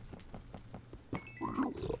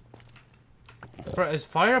 Bro, is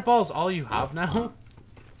fireballs all you have now?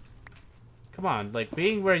 Come on, like,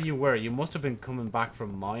 being where you were, you must have been coming back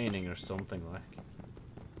from mining or something, like.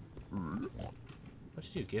 What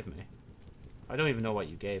did you give me? I don't even know what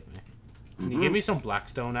you gave me. Can you give me some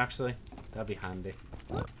blackstone, actually? That'd be handy.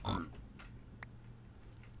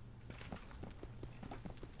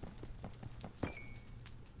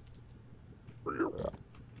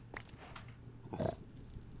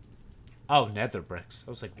 Oh, nether bricks. I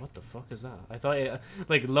was like, what the fuck is that? I thought, it,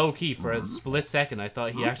 like, low-key, for a split second, I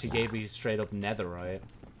thought he actually gave me straight-up netherite.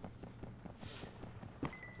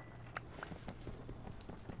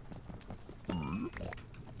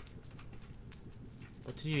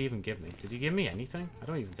 What did you even give me? Did you give me anything? I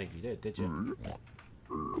don't even think you did you?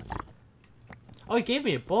 Oh, he gave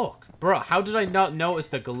me a book. Bro, how did I not notice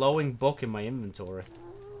the glowing book in my inventory?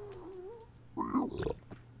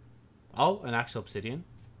 Oh, an actual obsidian.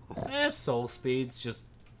 Soul speed's just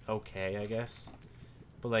okay, I guess.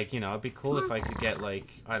 But, like, you know, it'd be cool if I could get,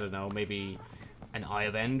 like, I don't know, maybe an Eye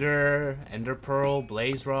of Ender, Ender Pearl,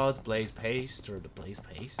 Blaze Rods, Blaze Paste, or the Blaze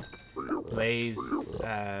Paste? Blaze,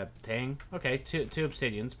 thing. Okay, two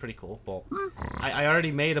obsidians, pretty cool, but I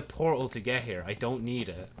already made a portal to get here. I don't need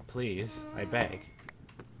it. Please, I beg.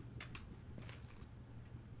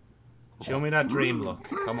 Show me that dream look.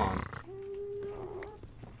 Come on.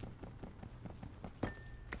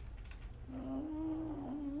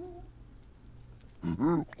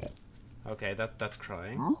 Okay, that's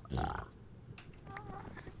crying.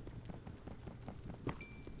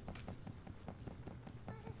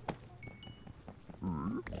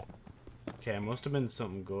 Okay, it must have been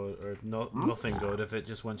something good, or nothing good if it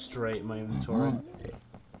just went straight in my inventory.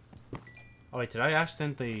 Oh wait, did I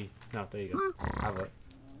accidentally... No, there you go. Have it.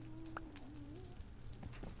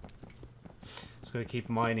 Just gonna keep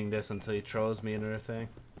mining this until he throws me another thing.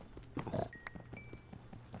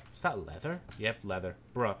 Is that leather? Yep, leather.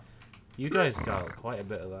 Bruh, you guys got quite a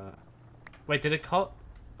bit of that. Wait, did it call...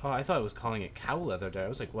 Oh, I thought it was calling it cow leather there. I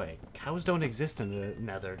was like, wait, cows don't exist in the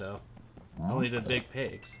nether, though. Only the big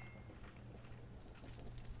pigs.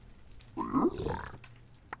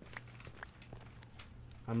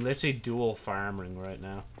 I'm literally dual farming right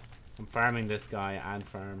now. I'm farming this guy and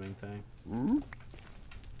farming thing.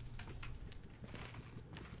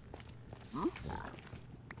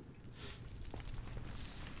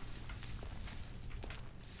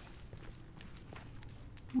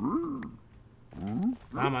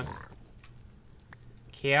 Come on.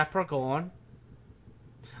 Keep her going.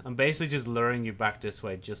 I'm basically just luring you back this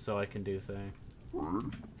way just so I can do things.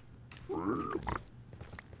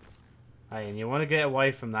 Hey, and you want to get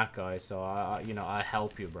away from that guy, so you know, I'll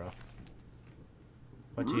help you, bro.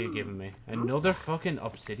 What are you giving me? Another fucking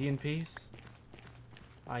obsidian piece?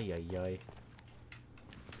 Ay, ay, ay.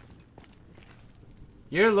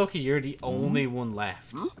 You're lucky you're the only one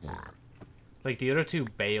left. Like, the other two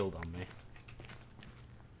bailed on me.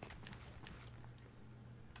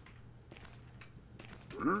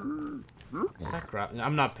 Is that gravel?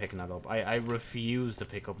 I'm not picking that up. I refuse to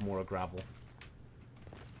pick up more gravel.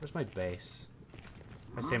 Where's my base?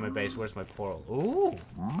 I say my base, where's my portal? Ooh!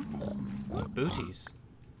 Booties.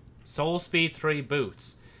 Soul Speed 3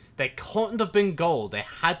 boots. They couldn't have been gold. They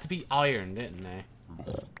had to be iron, didn't they?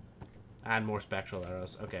 And more spectral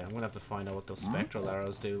arrows. Okay, I'm gonna have to find out what those spectral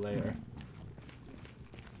arrows do later.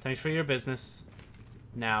 Thanks for your business.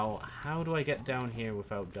 Now, how do I get down here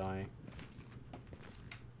without dying?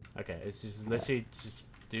 Okay, it's just literally just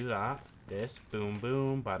do that. This, boom,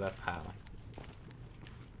 boom, bada pow.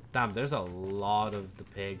 Damn, there's a lot of the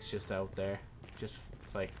pigs just out there. Just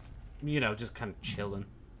like, you know, just kind of chilling.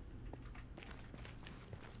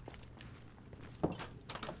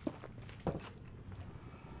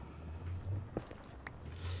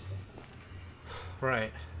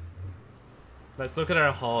 Right. Let's look at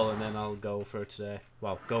our haul and then I'll go for today.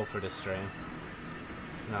 Well, go for this stream.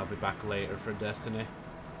 And I'll be back later for Destiny.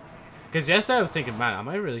 Because yesterday I was thinking, man, am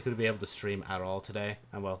I really going to be able to stream at all today?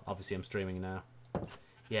 And well, obviously I'm streaming now.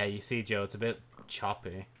 Yeah, you see, Joe, it's a bit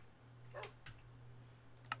choppy.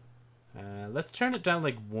 Let's turn it down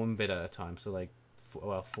like 1 bit at a time. So like,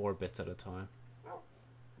 well, 4 bits at a time.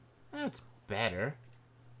 That's better.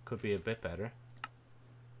 Could be a bit better.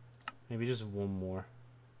 Maybe just 1 more.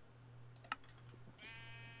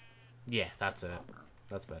 Yeah, that's it.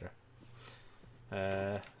 That's better.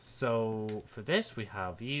 So for this we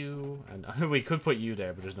have you, and we could put you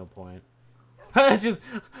there, but there's no point. I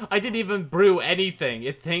didn't even brew anything.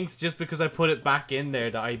 It thinks just because I put it back in there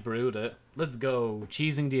that I brewed it. Let's go.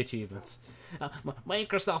 Cheesing the achievements.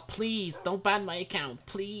 Microsoft, please don't ban my account,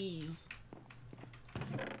 please.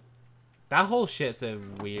 That whole shit's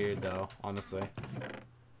weird though, honestly.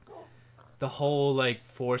 The whole like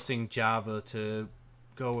forcing Java to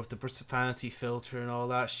go with the profanity filter and all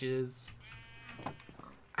that shiz.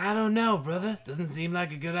 I don't know, brother. Doesn't seem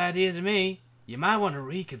like a good idea to me. You might want to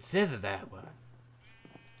reconsider that one.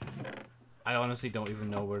 I honestly don't even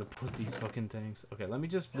know where to put these fucking things. Okay, let me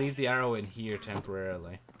just leave the arrow in here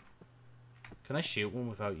temporarily. Can I shoot one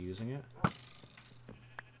without using it?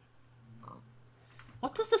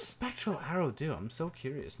 What does the spectral arrow do? I'm so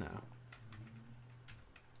curious now.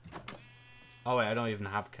 Oh wait, I don't even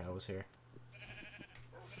have cows here.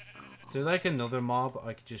 Is there like another mob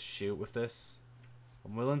I could just shoot with this?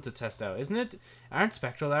 I'm willing to test out. Isn't it? Aren't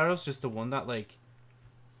spectral arrows just the one that like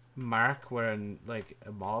mark where like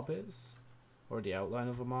a mob is? Or the outline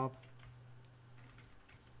of a mob?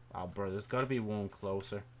 Oh bro, there's gotta be one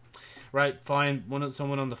closer. Right, fine.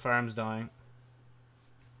 Someone on the farm's dying.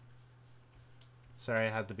 Sorry,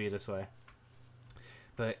 it had to be this way.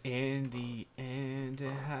 But in the end,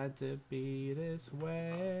 it had to be this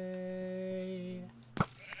way.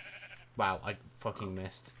 Wow, I fucking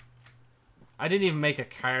missed. I didn't even make a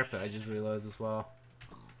carpet, I just realized as well.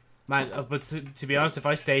 Man, but to be honest, if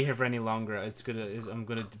I stay here for any longer, I'm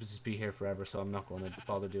gonna just be here forever, so I'm not gonna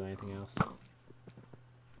bother doing anything else.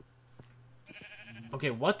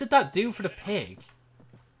 Okay, what did that do for the pig?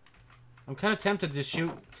 I'm kind of tempted to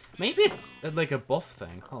shoot. Maybe it's like a buff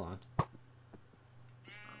thing. Hold on.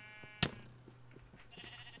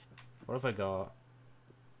 What have I got?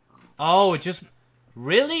 Oh, it just...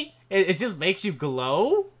 Really? It just makes you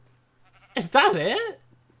glow? Is that it?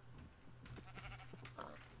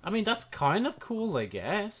 I mean, that's kind of cool, I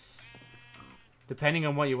guess. Depending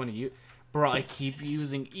on what you want to use. Bro, I keep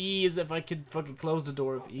using E as if I could fucking close the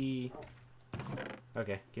door of E.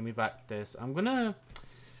 Okay, give me back this. I'm gonna...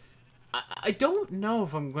 I don't know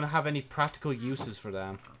if I'm gonna have any practical uses for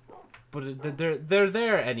them. But they're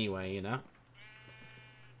there anyway, you know?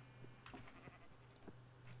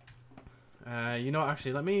 You know,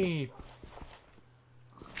 actually, let me...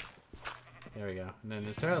 There we go. And then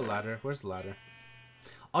is there a ladder? Where's the ladder?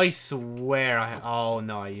 I swear I... Oh,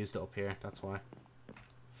 no, I used it up here. That's why.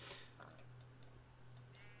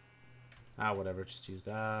 Ah, whatever. Just use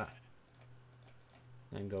that.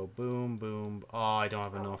 Then go boom, boom. Oh, I don't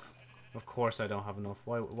have enough. Of course I don't have enough.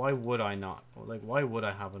 Why would I not? Like, why would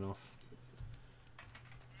I have enough?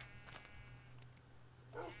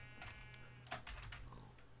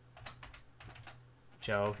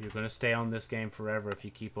 Joe, you're gonna stay on this game forever if you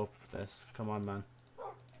keep up with this. Come on, man.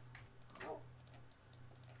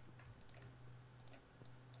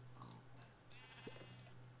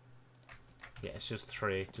 Yeah, it's just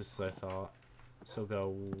 3, just as I thought. So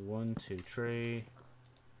go 1, 2, 3.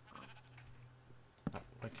 Oh,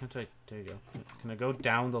 why can't I? There you go. Can I go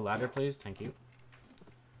down the ladder, please? Thank you.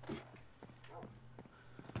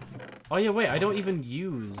 Oh yeah, wait. I don't even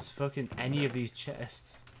use fucking any of these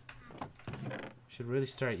chests. Should really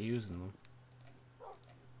start using them.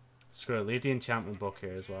 Screw it. Leave the enchantment book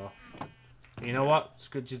here as well. You know what?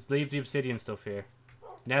 Screw. Just leave the obsidian stuff here.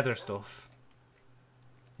 Nether stuff.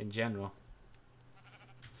 In general.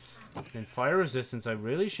 In fire resistance, I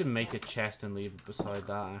really should make a chest and leave it beside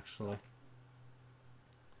that, actually.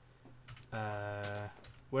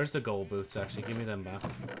 Where's the gold boots, actually? Give me them back.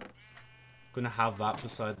 Gonna have that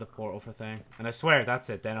beside the portal for thing. And I swear that's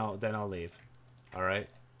it. Then I'll leave. Alright?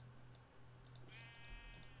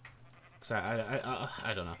 Cause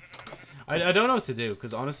I don't know. I don't know what to do,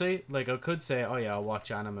 because honestly, like, I could say, oh yeah, I'll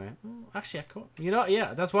watch anime. Actually, I could. You know,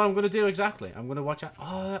 yeah, that's what I'm going to do exactly. I'm going to watch...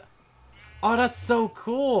 Oh, that's so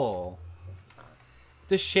cool.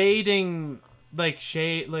 The shading, like,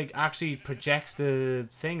 actually projects the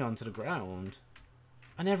thing onto the ground.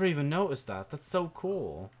 I never even noticed that. That's so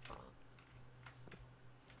cool.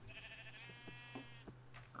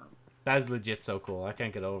 That is legit so cool. I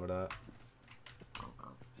can't get over that.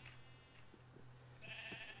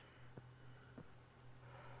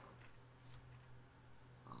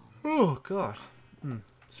 Oh, God.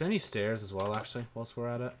 Is there any stairs as well, actually, whilst we're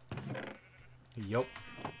at it? Yup.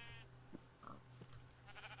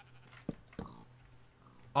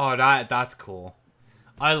 Oh, that's cool.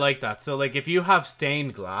 I like that. So, like, if you have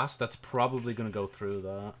stained glass, that's probably going to go through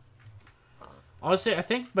that. Honestly, I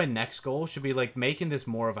think my next goal should be, like, making this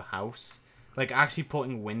more of a house. Like, actually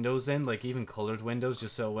putting windows in, like, even colored windows,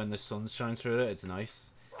 just so when the sun shines through it, it's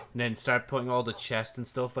nice. And then start putting all the chests and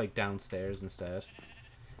stuff, like, downstairs instead.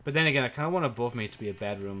 But then again, I kind of want above me to be a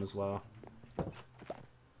bedroom as well.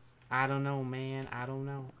 I don't know, man. I don't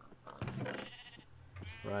know.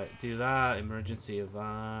 Right, do that. Emergency of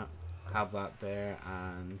that. Have that there,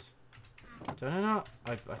 and... Did I not?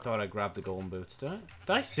 I thought I grabbed the golden boots. Did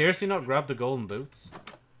I seriously not grab the golden boots?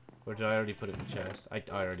 Or did I already put it in the chest? I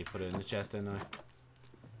already put it in the chest, didn't I?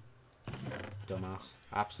 Dumbass.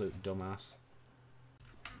 Absolute dumbass.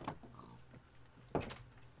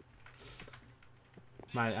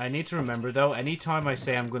 Man, I need to remember though, anytime I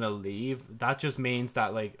say I'm gonna leave, that just means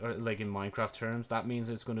that, like, or like in Minecraft terms, that means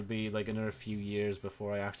it's gonna be like another few years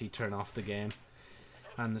before I actually turn off the game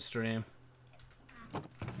and the stream.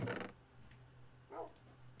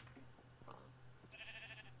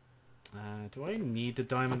 Do I need the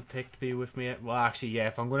diamond pick to be with me? Well, actually, yeah,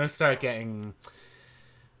 if I'm gonna start getting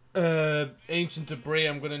ancient debris,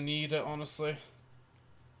 I'm gonna need it, honestly.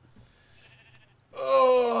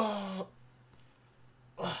 Oh.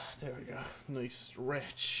 There we go. Nice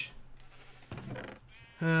stretch.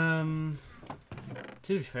 To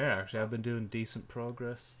be fair, actually, I've been doing decent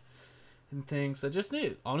progress in things. I just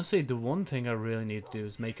need, honestly, the one thing I really need to do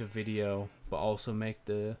is make a video, but also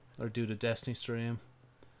do the Destiny stream.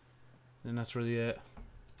 And that's really it.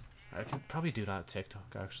 I could probably do that on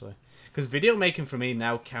TikTok, actually. Because video making for me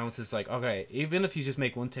now counts as like, okay, even if you just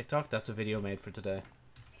make one TikTok, that's a video made for today.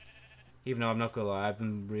 Even though I'm not gonna lie, I've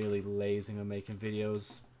been really lazing on making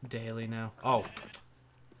videos daily now. Oh,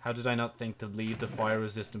 how did I not think to leave the fire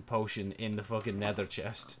resistant potion in the fucking nether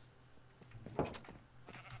chest? I'm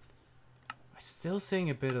still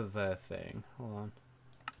seeing a bit of a thing. Hold on.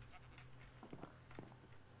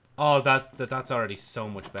 Oh, that's already so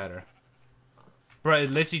much better. Bro,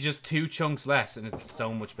 it's literally just 2 chunks less, and it's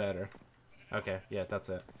so much better. Okay, yeah, that's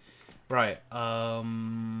it. Right, yeah,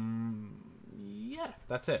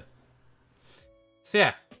 that's it. So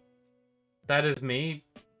yeah, that is me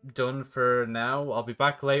done for now. I'll be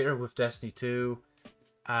back later with Destiny 2,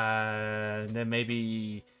 and then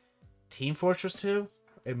maybe Team Fortress 2.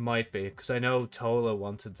 It might be, because I know Tola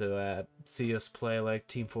wanted to see us play like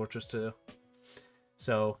Team Fortress 2.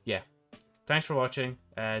 So yeah, thanks for watching.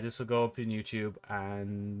 This will go up on YouTube,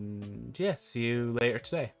 and yeah, see you later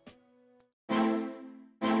today.